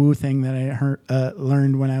woo woo thing that I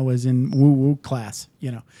learned when I was in woo woo class.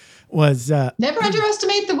 Was never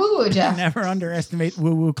underestimate the woo woo, Jeff. Never underestimate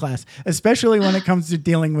woo woo class, especially when it comes to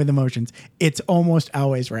dealing with emotions. It's almost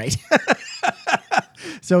always right.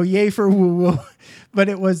 So yay for woo woo. But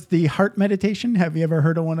it was the heart meditation. Have you ever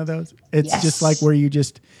heard of one of those? It's just like where you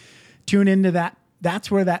just tune into that. That's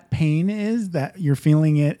where that pain is, that you're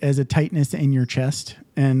feeling it as a tightness in your chest.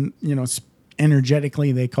 And,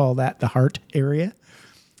 energetically, they call that the heart area.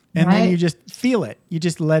 And then you just feel it. You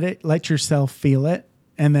just let yourself feel it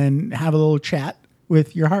and then have a little chat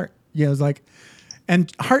with your heart. It's like, and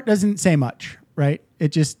heart doesn't say much, right?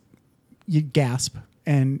 It just, you gasp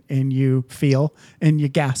and you feel and you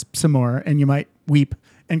gasp some more and you might weep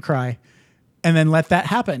and cry and then let that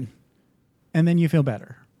happen. And then you feel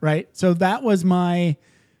better. Right. So that was I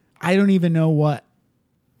don't even know what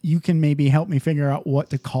you can maybe help me figure out what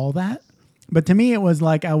to call that. But to me, it was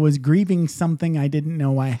like I was grieving something I didn't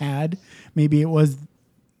know I had. Maybe it was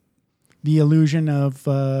the illusion of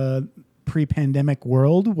pre-pandemic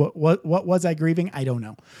world. What was I grieving? I don't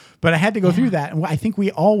know. But I had to go through that. And I think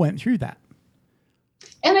we all went through that.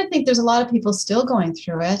 And I think there's a lot of people still going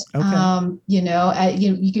through it. Okay.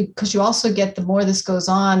 Because you also get, the more this goes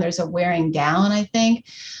on, there's a wearing down, I think.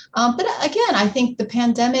 But again, I think the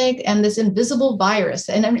pandemic and this invisible virus,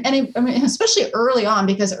 and I mean, especially early on,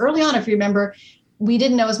 because early on, if you remember, we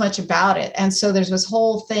didn't know as much about it. And so there's this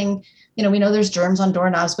whole thing, we know there's germs on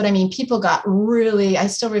doorknobs, but I mean, people got really, I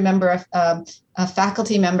still remember a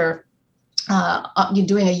faculty member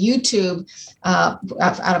doing a YouTube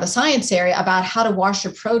out of a science area about how to wash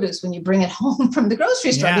your produce when you bring it home from the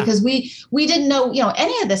grocery store, because we didn't know,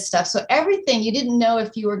 any of this stuff. So everything, you didn't know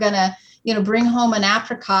if you were going to, bring home an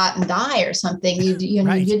apricot and die or something. You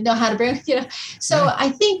didn't know how to bring, So I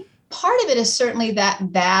think part of it is certainly that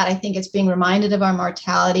I think it's being reminded of our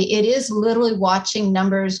mortality. It is literally watching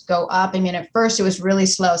numbers go up. I mean, at first it was really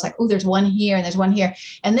slow. It's like, oh, there's one here and there's one here.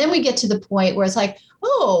 And then we get to the point where it's like,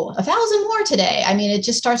 oh, 1,000 more today. I mean, it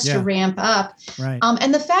just starts to ramp up. Right.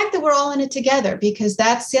 And the fact that we're all in it together, because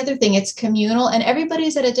that's the other thing, it's communal and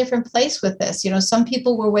everybody's at a different place with this. Some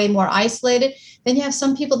people were way more isolated. Then you have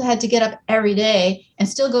some people that had to get up every day and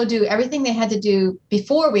still go do everything they had to do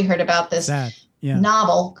before we heard about this. Sad.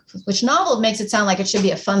 Novel, which novel makes it sound like it should be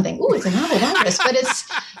a fun thing. Ooh, it's a novel virus, but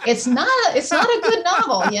it's not a good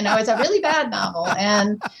novel. It's a really bad novel.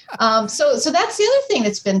 And so that's the other thing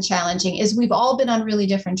that's been challenging is we've all been on really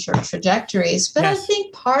different trajectories. But I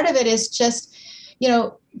think part of it is just,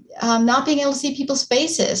 not being able to see people's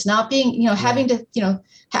faces, not being, having to,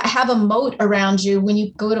 have a moat around you when you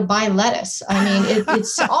go to buy lettuce. I mean,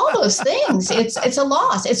 it's all those things. It's a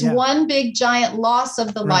loss. It's one big giant loss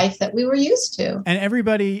of the life that we were used to. And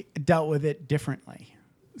everybody dealt with it differently.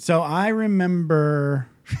 So I remember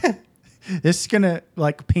this is going to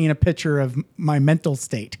paint a picture of my mental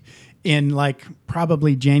state in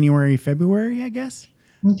probably January, February, I guess,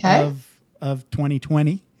 of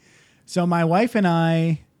 2020. So my wife and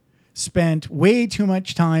I spent way too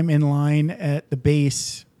much time in line at the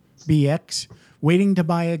base BX waiting to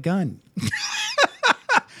buy a gun.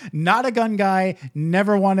 Not a gun guy,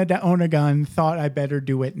 never wanted to own a gun, thought I better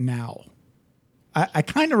do it now. I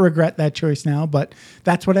kind of regret that choice now, but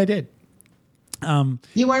that's what I did.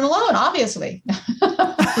 You weren't alone, obviously.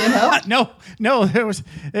 No, it was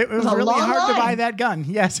really hard to buy that gun.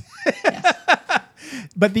 Yes.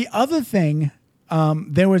 But the other thing,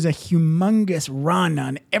 there was a humongous run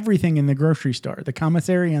on everything in the grocery store. The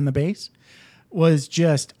commissary and the base was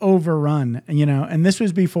just overrun, and this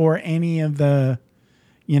was before any of the,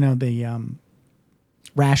 the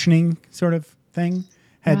rationing sort of thing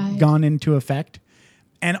had gone into effect.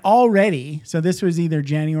 And already, so this was either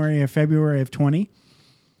January or February of 20,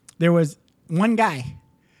 there was one guy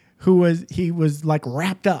who was like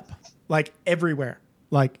wrapped up like everywhere.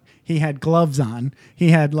 Like he had gloves on, he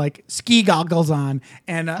had like ski goggles on,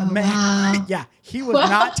 and yeah, he was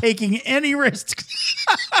not taking any risks.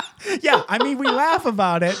 Yeah, I mean, we laugh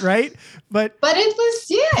about it, right? But it was,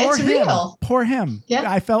 it's real. Poor him.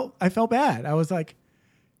 Yeah, I felt bad. I was like,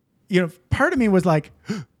 part of me was like,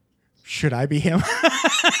 should I be him?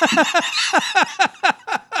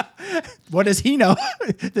 What does he know?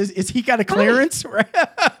 Is he got a clearance? Right.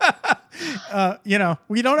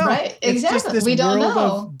 We don't know. Right, it's exactly. Just this we don't world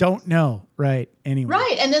know. Of don't know. Right. Anyway.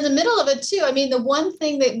 Right. And in the middle of it too, I mean, the one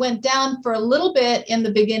thing that went down for a little bit in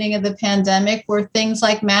the beginning of the pandemic were things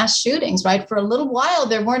like mass shootings, right? For a little while,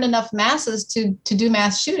 there weren't enough masses to do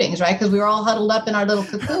mass shootings, right? Because we were all huddled up in our little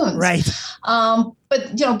cocoons. Right.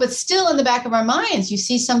 But still in the back of our minds, you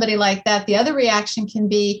see somebody like that. The other reaction can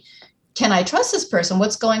be, can I trust this person?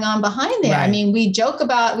 What's going on behind there? Right. I mean, we joked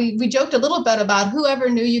a little bit about whoever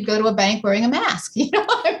knew you'd go to a bank wearing a mask.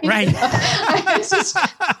 Right. It's just,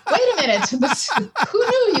 wait a minute. Who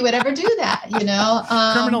knew you would ever do that?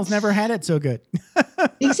 Criminals never had it so good.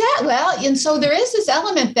 Exactly. Well, and so there is this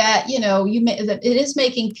element that, that it is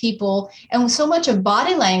making people, and so much of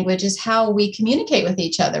body language is how we communicate with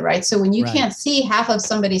each other, right? So when you can't see half of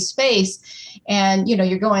somebody's face, and you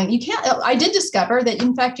can't. I did discover that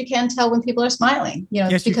in fact you can tell when people are smiling.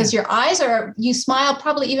 Yes, because your eyes you smile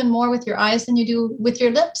probably even more with your eyes than you do with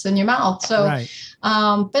your lips and your mouth. So,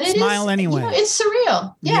 but it smile is, anyway. It's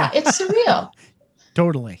surreal. Yeah, it's surreal.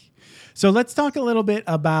 Totally. So let's talk a little bit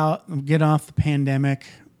about get off the pandemic,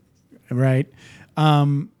 right?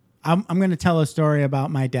 I'm going to tell a story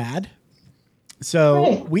about my dad.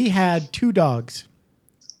 So we had two dogs,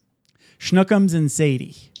 Schnookums and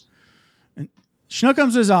Sadie.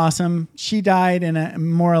 Schnookums was awesome. She died in a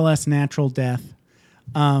more or less natural death.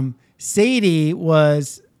 Sadie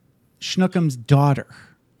was Schnookums' daughter,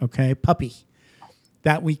 puppy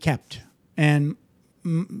that we kept. And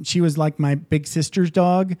she was like my big sister's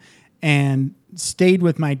dog and stayed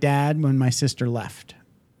with my dad when my sister left.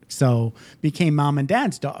 So became mom and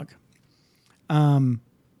dad's dog.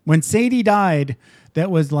 When Sadie died,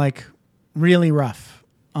 that was like really rough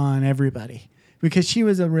on everybody because she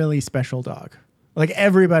was a really special dog. Like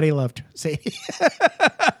everybody loved Sadie.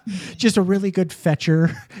 Just a really good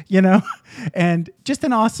fetcher, and just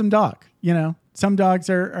an awesome dog. Some dogs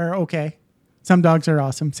are okay. Some dogs are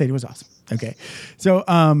awesome. Sadie was awesome. Okay. So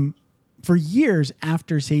for years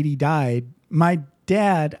after Sadie died, my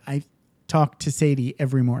dad, I talked to Sadie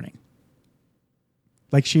every morning.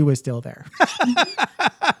 Like she was still there.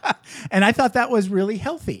 And I thought that was really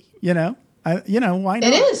healthy, why not?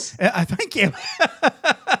 It is. Thank you.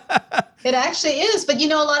 It actually is. But, a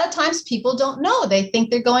lot of times people don't know. They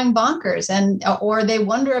think they're going bonkers or they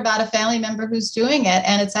wonder about a family member who's doing it.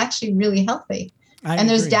 And it's actually really healthy. And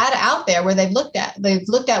there's data out there where they've looked at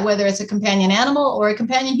whether it's a companion animal or a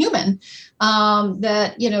companion human,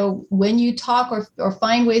 that, when you talk or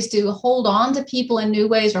find ways to hold on to people in new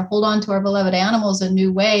ways or hold on to our beloved animals in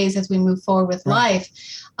new ways as we move forward with life,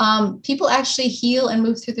 people actually heal and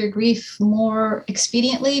move through their grief more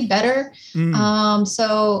expediently, better.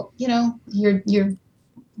 So, you're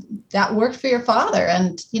that worked for your father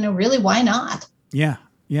and, really, why not? Yeah.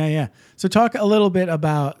 So talk a little bit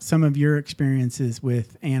about some of your experiences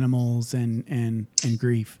with animals and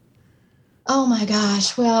grief. Oh my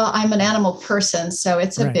gosh. Well, I'm an animal person, so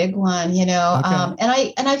it's a big one, Okay.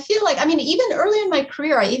 And I feel like, even early in my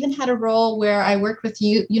career, I even had a role where I worked with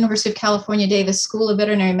University of California, Davis School of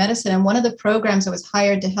Veterinary Medicine. And one of the programs I was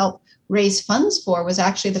hired to help raise funds for was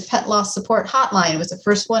actually the Pet Loss Support Hotline. It was the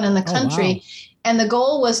first one in the country. Wow. And the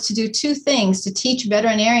goal was to do two things, to teach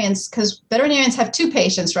veterinarians, because veterinarians have two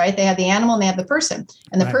patients, right? They have the animal and they have the person.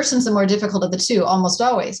 And the person's the more difficult of the two, almost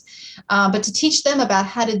always. But to teach them about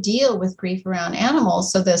how to deal with grief around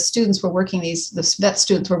animals. So the students were working the vet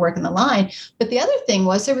students were working the line. But the other thing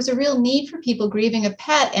was there was a real need for people grieving a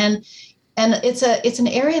pet. And it's an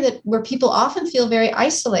area where people often feel very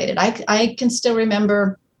isolated. I can still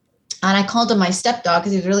remember. And I called him my stepdog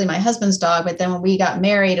because he was really my husband's dog. But then when we got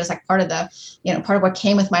married, it was like part of what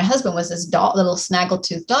came with my husband was this little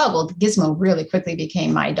snaggletooth dog. Well, Gizmo really quickly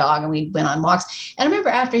became my dog and we went on walks. And I remember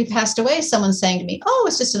after he passed away, someone saying to me, "Oh,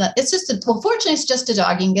 fortunately, it's just a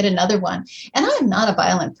dog. You can get another one." And I'm not a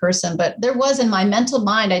violent person, but there was in my mental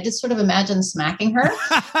mind, I just sort of imagined smacking her.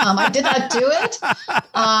 I did not do it.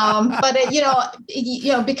 But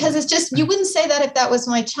because it's just, you wouldn't say that if that was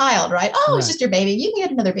my child, right? Oh, it's just your baby. You can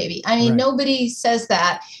get another baby. nobody. I mean, Right. nobody says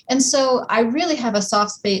that. And so I really have a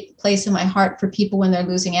soft place in my heart for people when they're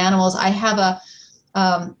losing animals. I have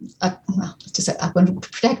I want to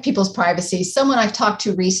protect people's privacy. Someone I've talked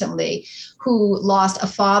to recently who lost a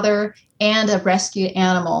father and a rescued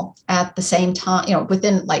animal at the same time,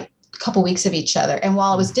 within like a couple weeks of each other. And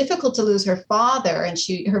while it was difficult to lose her father, and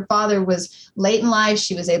her father was late in life,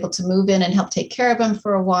 she was able to move in and help take care of him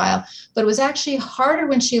for a while. But it was actually harder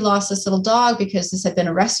when she lost this little dog, because this had been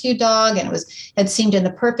a rescue dog and had seemed in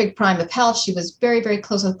the perfect prime of health. She was very, very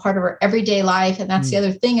close with part of her everyday life. And that's the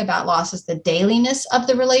other thing about loss, is the dailiness of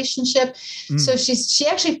the relationship. So she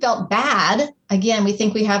actually felt bad. Again, we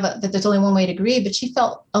think that there's only one way to grieve, but she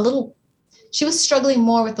felt she was struggling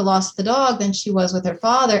more with the loss of the dog than she was with her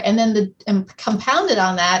father. And then compounded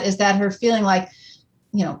on that is that her feeling like,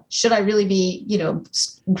 should I really be,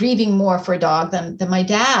 grieving more for a dog than my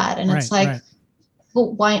dad? And it's like,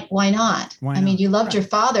 well, why not? Why I mean, not? you loved your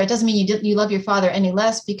father. It doesn't mean you love your father any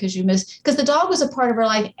less because because the dog was a part of her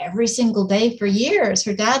life every single day for years.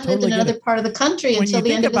 Her dad lived in another part of the country until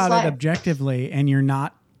the end of his life. When you think about it objectively, and you're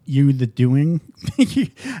not the doing,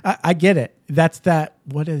 I get it. That's that.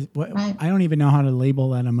 What? Right. I don't even know how to label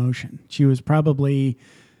that emotion. She was probably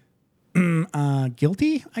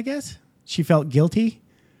guilty, I guess. She felt guilty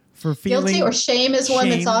for feeling guilty, or shame is one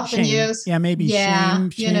that's often used. Yeah, maybe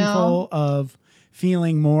shameful of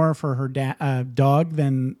feeling more for her dog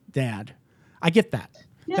than dad. I get that.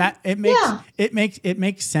 Yeah. That it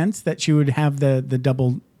makes sense that she would have the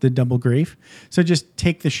double grief. So just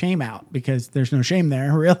take the shame out, because there's no shame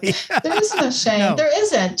there, really. There is no shame. No. There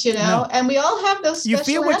isn't, No. And we all have those special You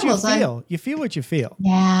feel what animals. you feel. You feel what you feel.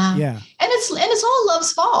 Yeah. Yeah. And it's all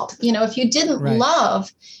love's fault. If you didn't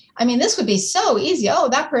love, I mean, this would be so easy. Oh,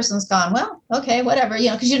 that person's gone. Well, okay, whatever,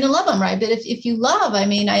 because you didn't love them, right? But if you love, I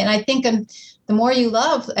mean, I think the more you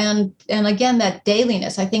love, and again, that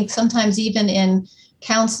dailiness, I think sometimes even in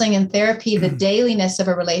counseling and therapy, the dailiness of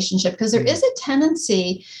a relationship, because there is a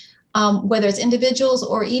tendency, whether it's individuals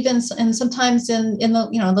or even, and sometimes in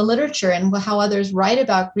the the literature and how others write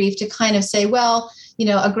about grief, to kind of say, well,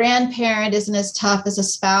 a grandparent isn't as tough as a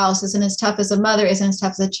spouse, isn't as tough as a mother, isn't as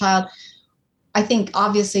tough as a child. I think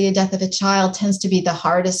obviously a death of a child tends to be the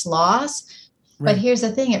hardest loss. Right. But here's the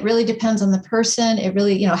thing, it really depends on the person. It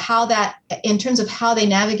really, how that, in terms of how they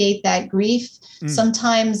navigate that grief,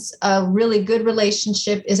 sometimes a really good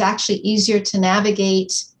relationship is actually easier to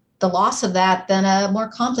navigate the loss of that than a more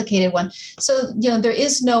complicated one. So, in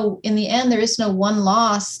the end, there is no one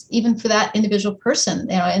loss, even for that individual person,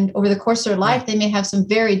 and over the course of their life, they may have some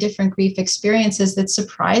very different grief experiences that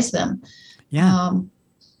surprise them. Yeah,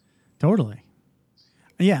 totally.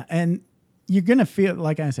 Yeah. And you're going to feel,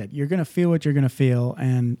 like I said, you're going to feel what you're going to feel.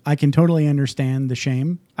 And I can totally understand the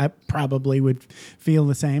shame. I probably would feel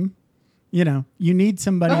the same. You need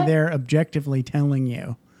somebody there objectively telling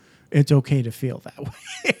you it's okay to feel that way.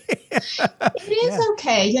 It is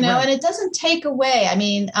okay, and it doesn't take away. I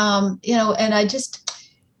mean, and it just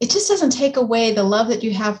doesn't take away the love that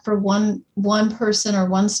you have for one person or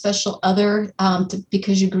one special other,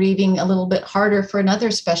 because you're grieving a little bit harder for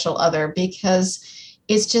another special other, because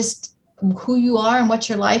it's just who you are and what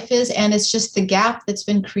your life is. And it's just the gap that's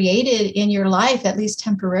been created in your life, at least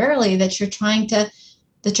temporarily, that you're trying to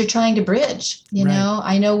bridge.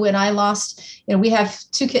 I know when I lost, we have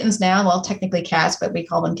 2 kittens now, well, technically cats, but we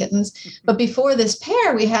call them kittens. But before this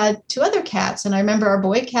pair, we had 2 other cats. And I remember our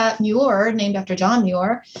boy cat, Muir, named after John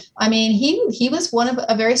Muir. I mean, he was one of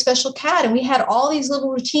a very special cat. And we had all these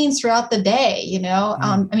little routines throughout the day,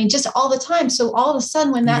 I mean, just all the time. So all of a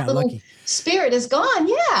sudden, when that little spirit is gone,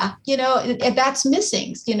 that's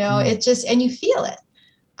missing, it just, and you feel it.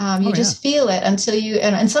 You feel it until you,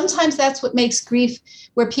 and sometimes that's what makes grief,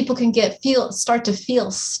 where people can start to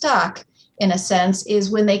feel stuck, in a sense, is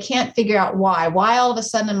when they can't figure out why all of a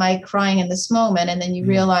sudden am I crying in this moment? And then you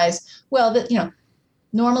realize, well, that,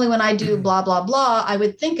 normally when I do blah, blah, blah, I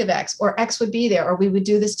would think of X, or X would be there, or we would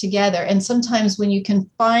do this together. And sometimes when you can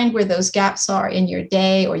find where those gaps are in your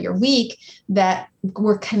day or your week that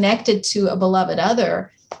were connected to a beloved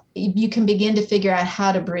other, you can begin to figure out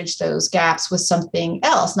how to bridge those gaps with something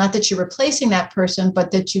else. Not that you're replacing that person,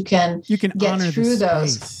 but that you can get honor through the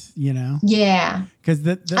those. space, Yeah. Because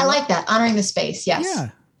I like that, honoring the space. Yes. Yeah.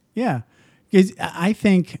 Yeah. Because I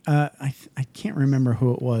think, I can't remember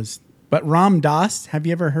who it was, but Ram Dass, have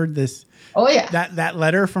you ever heard this? Oh yeah. That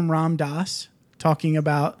letter from Ram Dass talking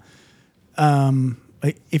about,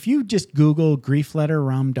 if you just Google grief letter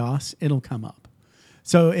Ram Dass, it'll come up.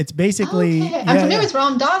 So it's basically, okay. I'm familiar with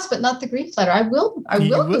Ram Dass, but not the grief letter. I will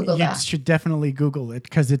Google that. You should definitely Google it,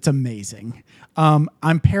 because it's amazing.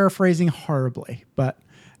 I'm paraphrasing horribly, but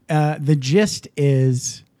the gist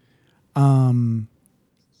is What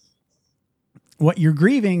you're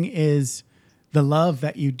grieving is the love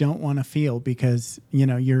that you don't want to feel because,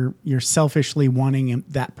 you're selfishly wanting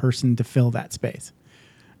that person to fill that space.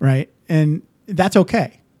 Right. And that's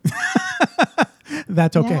okay.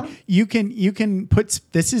 That's okay. Yeah. You can put,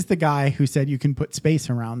 this is the guy who said you can put space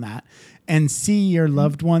around that and see your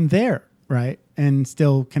loved one there. Right. And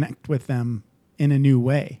still connect with them in a new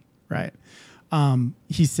way. Right.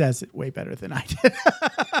 He says it way better than I did.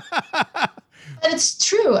 But it's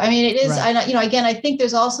true. I mean, it is, right. Again, I think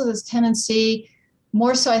there's also this tendency,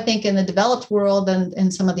 more so I think in the developed world than in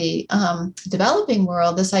some of the developing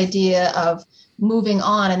world, this idea of moving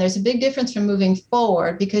on. And there's a big difference from moving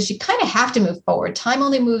forward because you kind of have to move forward. Time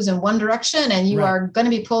only moves in one direction and you right. are going to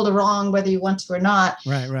be pulled along whether you want to or not.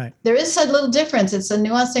 Right, right. There is a little difference. It's a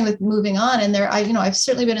nuanced thing with moving on. And I've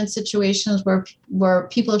certainly been in situations where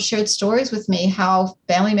people have shared stories with me, how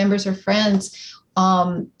family members or friends,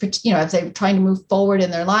 as they're trying to move forward in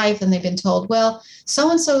their life and they've been told, well,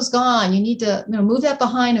 so-and-so's gone. You need to move that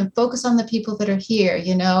behind and focus on the people that are here.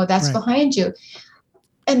 That's right. behind you.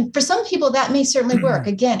 And for some people, that may certainly work.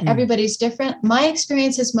 Again, everybody's different. My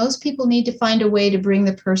experience is most people need to find a way to bring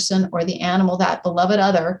the person or the animal, that beloved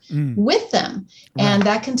other, with them. Right. And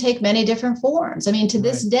that can take many different forms. I mean, to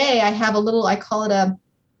this day, I have I call it a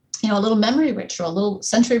little memory ritual, a little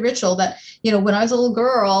sensory ritual that, when I was a little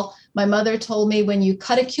girl, my mother told me when you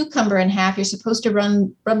cut a cucumber in half, you're supposed to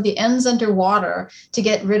rub the ends under water to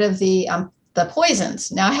get rid of the poisons.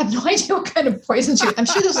 Now, I have no idea what kind of poisons I'm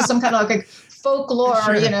sure this is some kind of like folklore,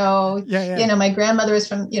 sure. My grandmother is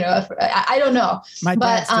from, I don't know. My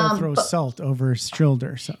dad still throws salt over his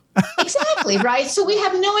shoulder. So exactly. Right. So we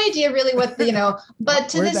have no idea really what, but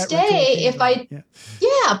to this day, if I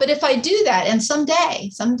do that and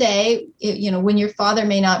someday, when your father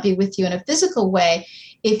may not be with you in a physical way,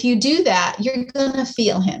 if you do that, you're going to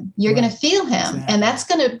feel him. You're going to feel him. Exactly. And that's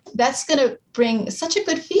going to bring such a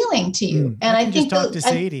good feeling to you. And I think just talk to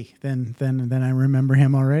Sadie, then I remember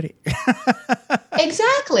him already.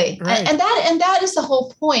 Exactly. Right. And that is the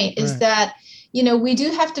whole point is that, we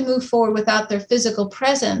do have to move forward without their physical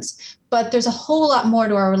presence, but there's a whole lot more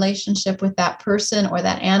to our relationship with that person or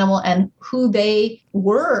that animal and who they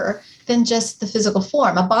were than just the physical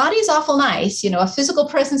form. A body's awful nice, a physical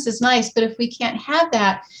presence is nice, but if we can't have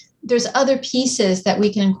that, there's other pieces that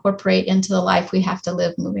we can incorporate into the life we have to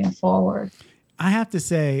live moving forward. I have to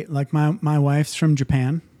say, like my wife's from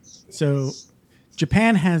Japan. So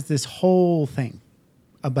Japan has this whole thing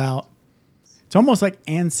about, it's almost like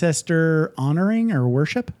ancestor honoring or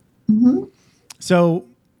worship. Mm-hmm. So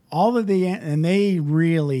and they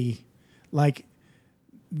really like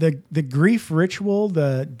the grief ritual,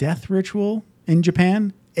 the death ritual in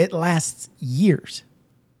Japan, it lasts years.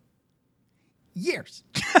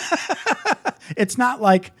 It's not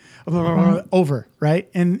like over, right?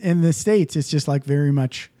 In the States, it's just like very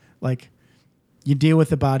much like you deal with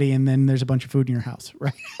the body and then there's a bunch of food in your house,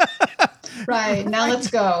 right? Right. Now let's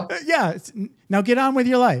go. Yeah. Now get on with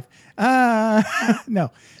your life.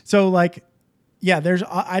 No. So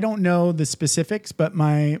I don't know the specifics, but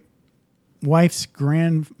my wife's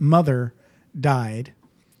grandmother died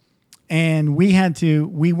and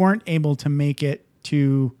we weren't able to make it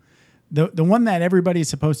to the one that everybody's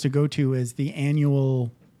supposed to go to is the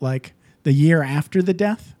annual, like the year after the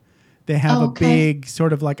death. They have a big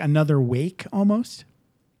sort of like another wake almost.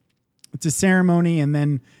 It's a ceremony and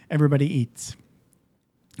then everybody eats.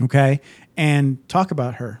 Okay. And talk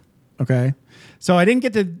about her. Okay. So I didn't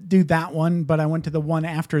get to do that one, but I went to the one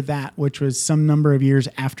after that, which was some number of years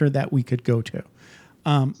after that we could go to.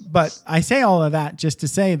 But I say all of that just to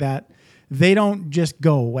say that they don't just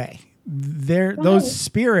go away. Those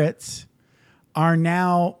spirits are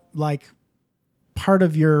now like part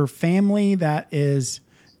of your family that is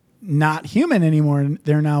not human anymore.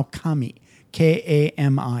 They're now kami,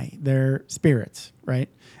 Kami. They're spirits, right?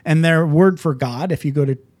 And their word for God, if you go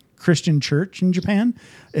to Christian church in Japan,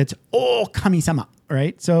 it's O Kami-sama,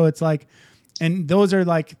 right? So it's like, and those are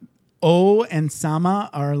like O and Sama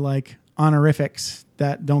are like honorifics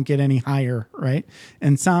that don't get any higher, right?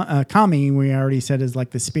 And Kami, we already said, is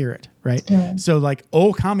like the spirit, right? Yeah. So like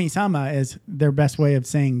O Kami-sama is their best way of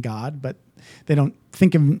saying God, but they don't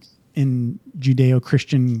think of in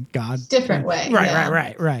Judeo-Christian God. Different way.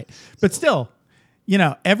 Right. But still,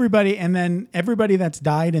 everybody that's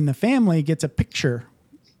died in the family gets a picture,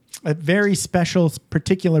 a very special,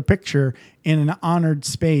 particular picture in an honored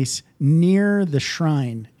space near the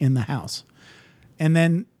shrine in the house. And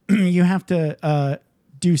then you have to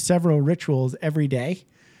do several rituals every day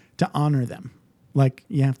to honor them. Like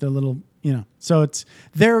you have to so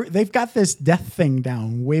they've got this death thing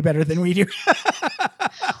down way better than we do.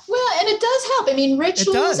 Well, and it does help. I mean,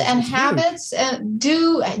 rituals and It's habits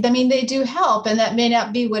they do help. And that may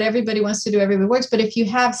not be what everybody wants to do, everybody works. But if you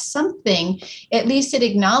have something, at least it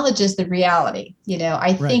acknowledges the reality.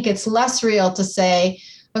 I think it's less real to say,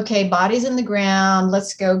 okay, body's in the ground,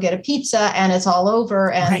 let's go get a pizza and it's all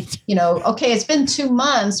over. And, okay, it's been 2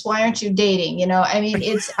 months. Why aren't you dating?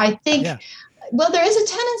 I think, well, there is a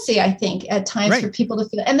tendency, I think, at times for people to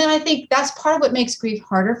feel, and then I think that's part of what makes grief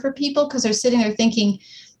harder for people, because they're sitting there thinking,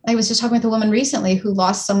 I was just talking with a woman recently who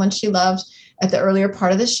lost someone she loved at the earlier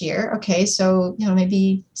part of this year. Okay, so,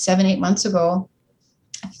 maybe 7-8 months ago,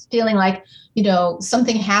 feeling like,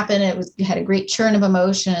 something happened. It had a great churn of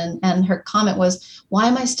emotion. And her comment was, why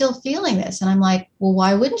am I still feeling this? And I'm like, well,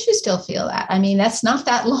 why wouldn't you still feel that? I mean, that's not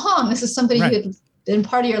that long. This is somebody who had been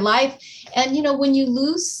part of your life. And, when you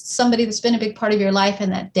lose somebody that's been a big part of your life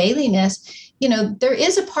and that dailiness, there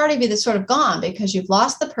is a part of you that's sort of gone because you've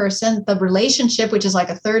lost the person, the relationship, which is like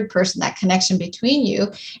a third person, that connection between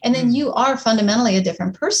you. And then you are fundamentally a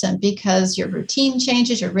different person because your routine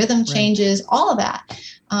changes, your rhythm changes, all of that.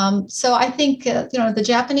 So I think, the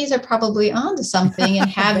Japanese are probably onto something and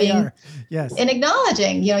having, and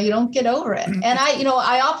acknowledging, you don't get over it. And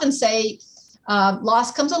I often say,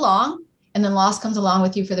 loss comes along. And then loss comes along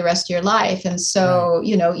with you for the rest of your life. And so,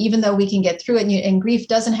 even though we can get through it, and grief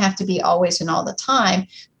doesn't have to be always and all the time,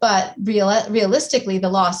 but realistically, the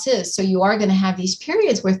loss is. So you are going to have these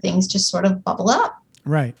periods where things just sort of bubble up.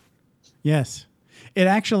 Right. Yes. It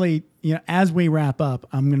actually, as we wrap up,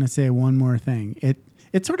 I'm going to say one more thing.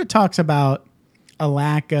 It sort of talks about a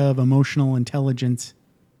lack of emotional intelligence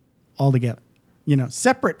altogether,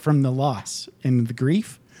 separate from the loss and the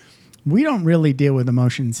grief. We don't really deal with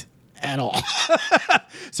emotions at all.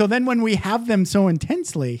 So then when we have them so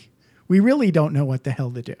intensely, we really don't know what the hell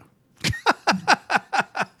to do.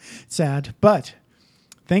 Sad. But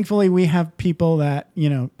thankfully we have people that,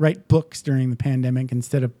 write books during the pandemic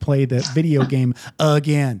instead of play the video game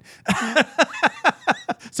again.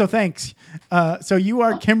 So thanks. So you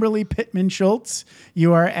are Kimberly Pittman Schultz.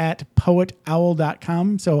 You are at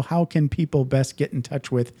poetowl.com. So how can people best get in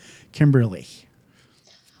touch with Kimberly?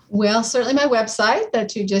 Well, certainly my website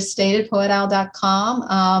that you just stated,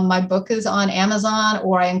 poetowl.com. My book is on Amazon,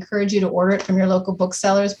 or I encourage you to order it from your local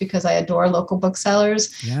booksellers because I adore local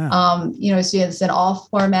booksellers. Yeah. So it's in all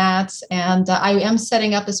formats. And I am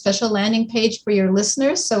setting up a special landing page for your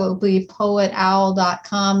listeners. So it'll be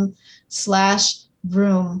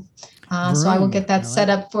poetowl.com/room. So I will get that set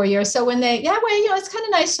up for you. So when it's kind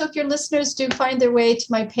of nice. So if your listeners do find their way to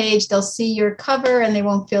my page, they'll see your cover and they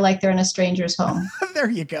won't feel like they're in a stranger's home. There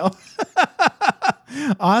you go.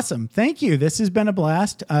 Awesome. Thank you. This has been a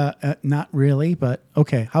blast. Not really, but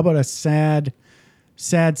okay. How about a sad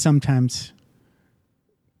sometimes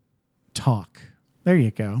talk? There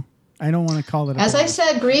you go. I don't want to call it. As I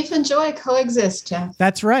said, grief and joy coexist, Jeff.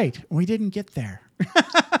 That's right. We didn't get there.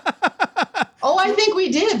 Oh, I think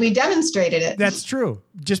we did. We demonstrated it. That's true.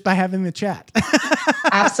 Just by having the chat.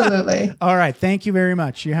 Absolutely. All right. Thank you very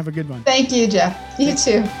much. You have a good one. Thank you, Jeff. You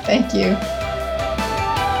too. Thank you.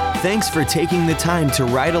 Thanks for taking the time to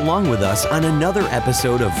ride along with us on another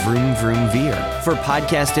episode of Vroom Vroom Veer. For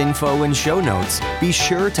podcast info and show notes, be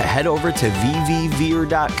sure to head over to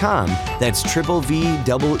vvveer.com. That's VVER.com.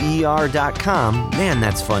 Man,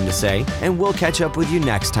 that's fun to say. And we'll catch up with you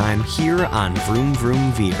next time here on Vroom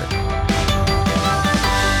Vroom Veer.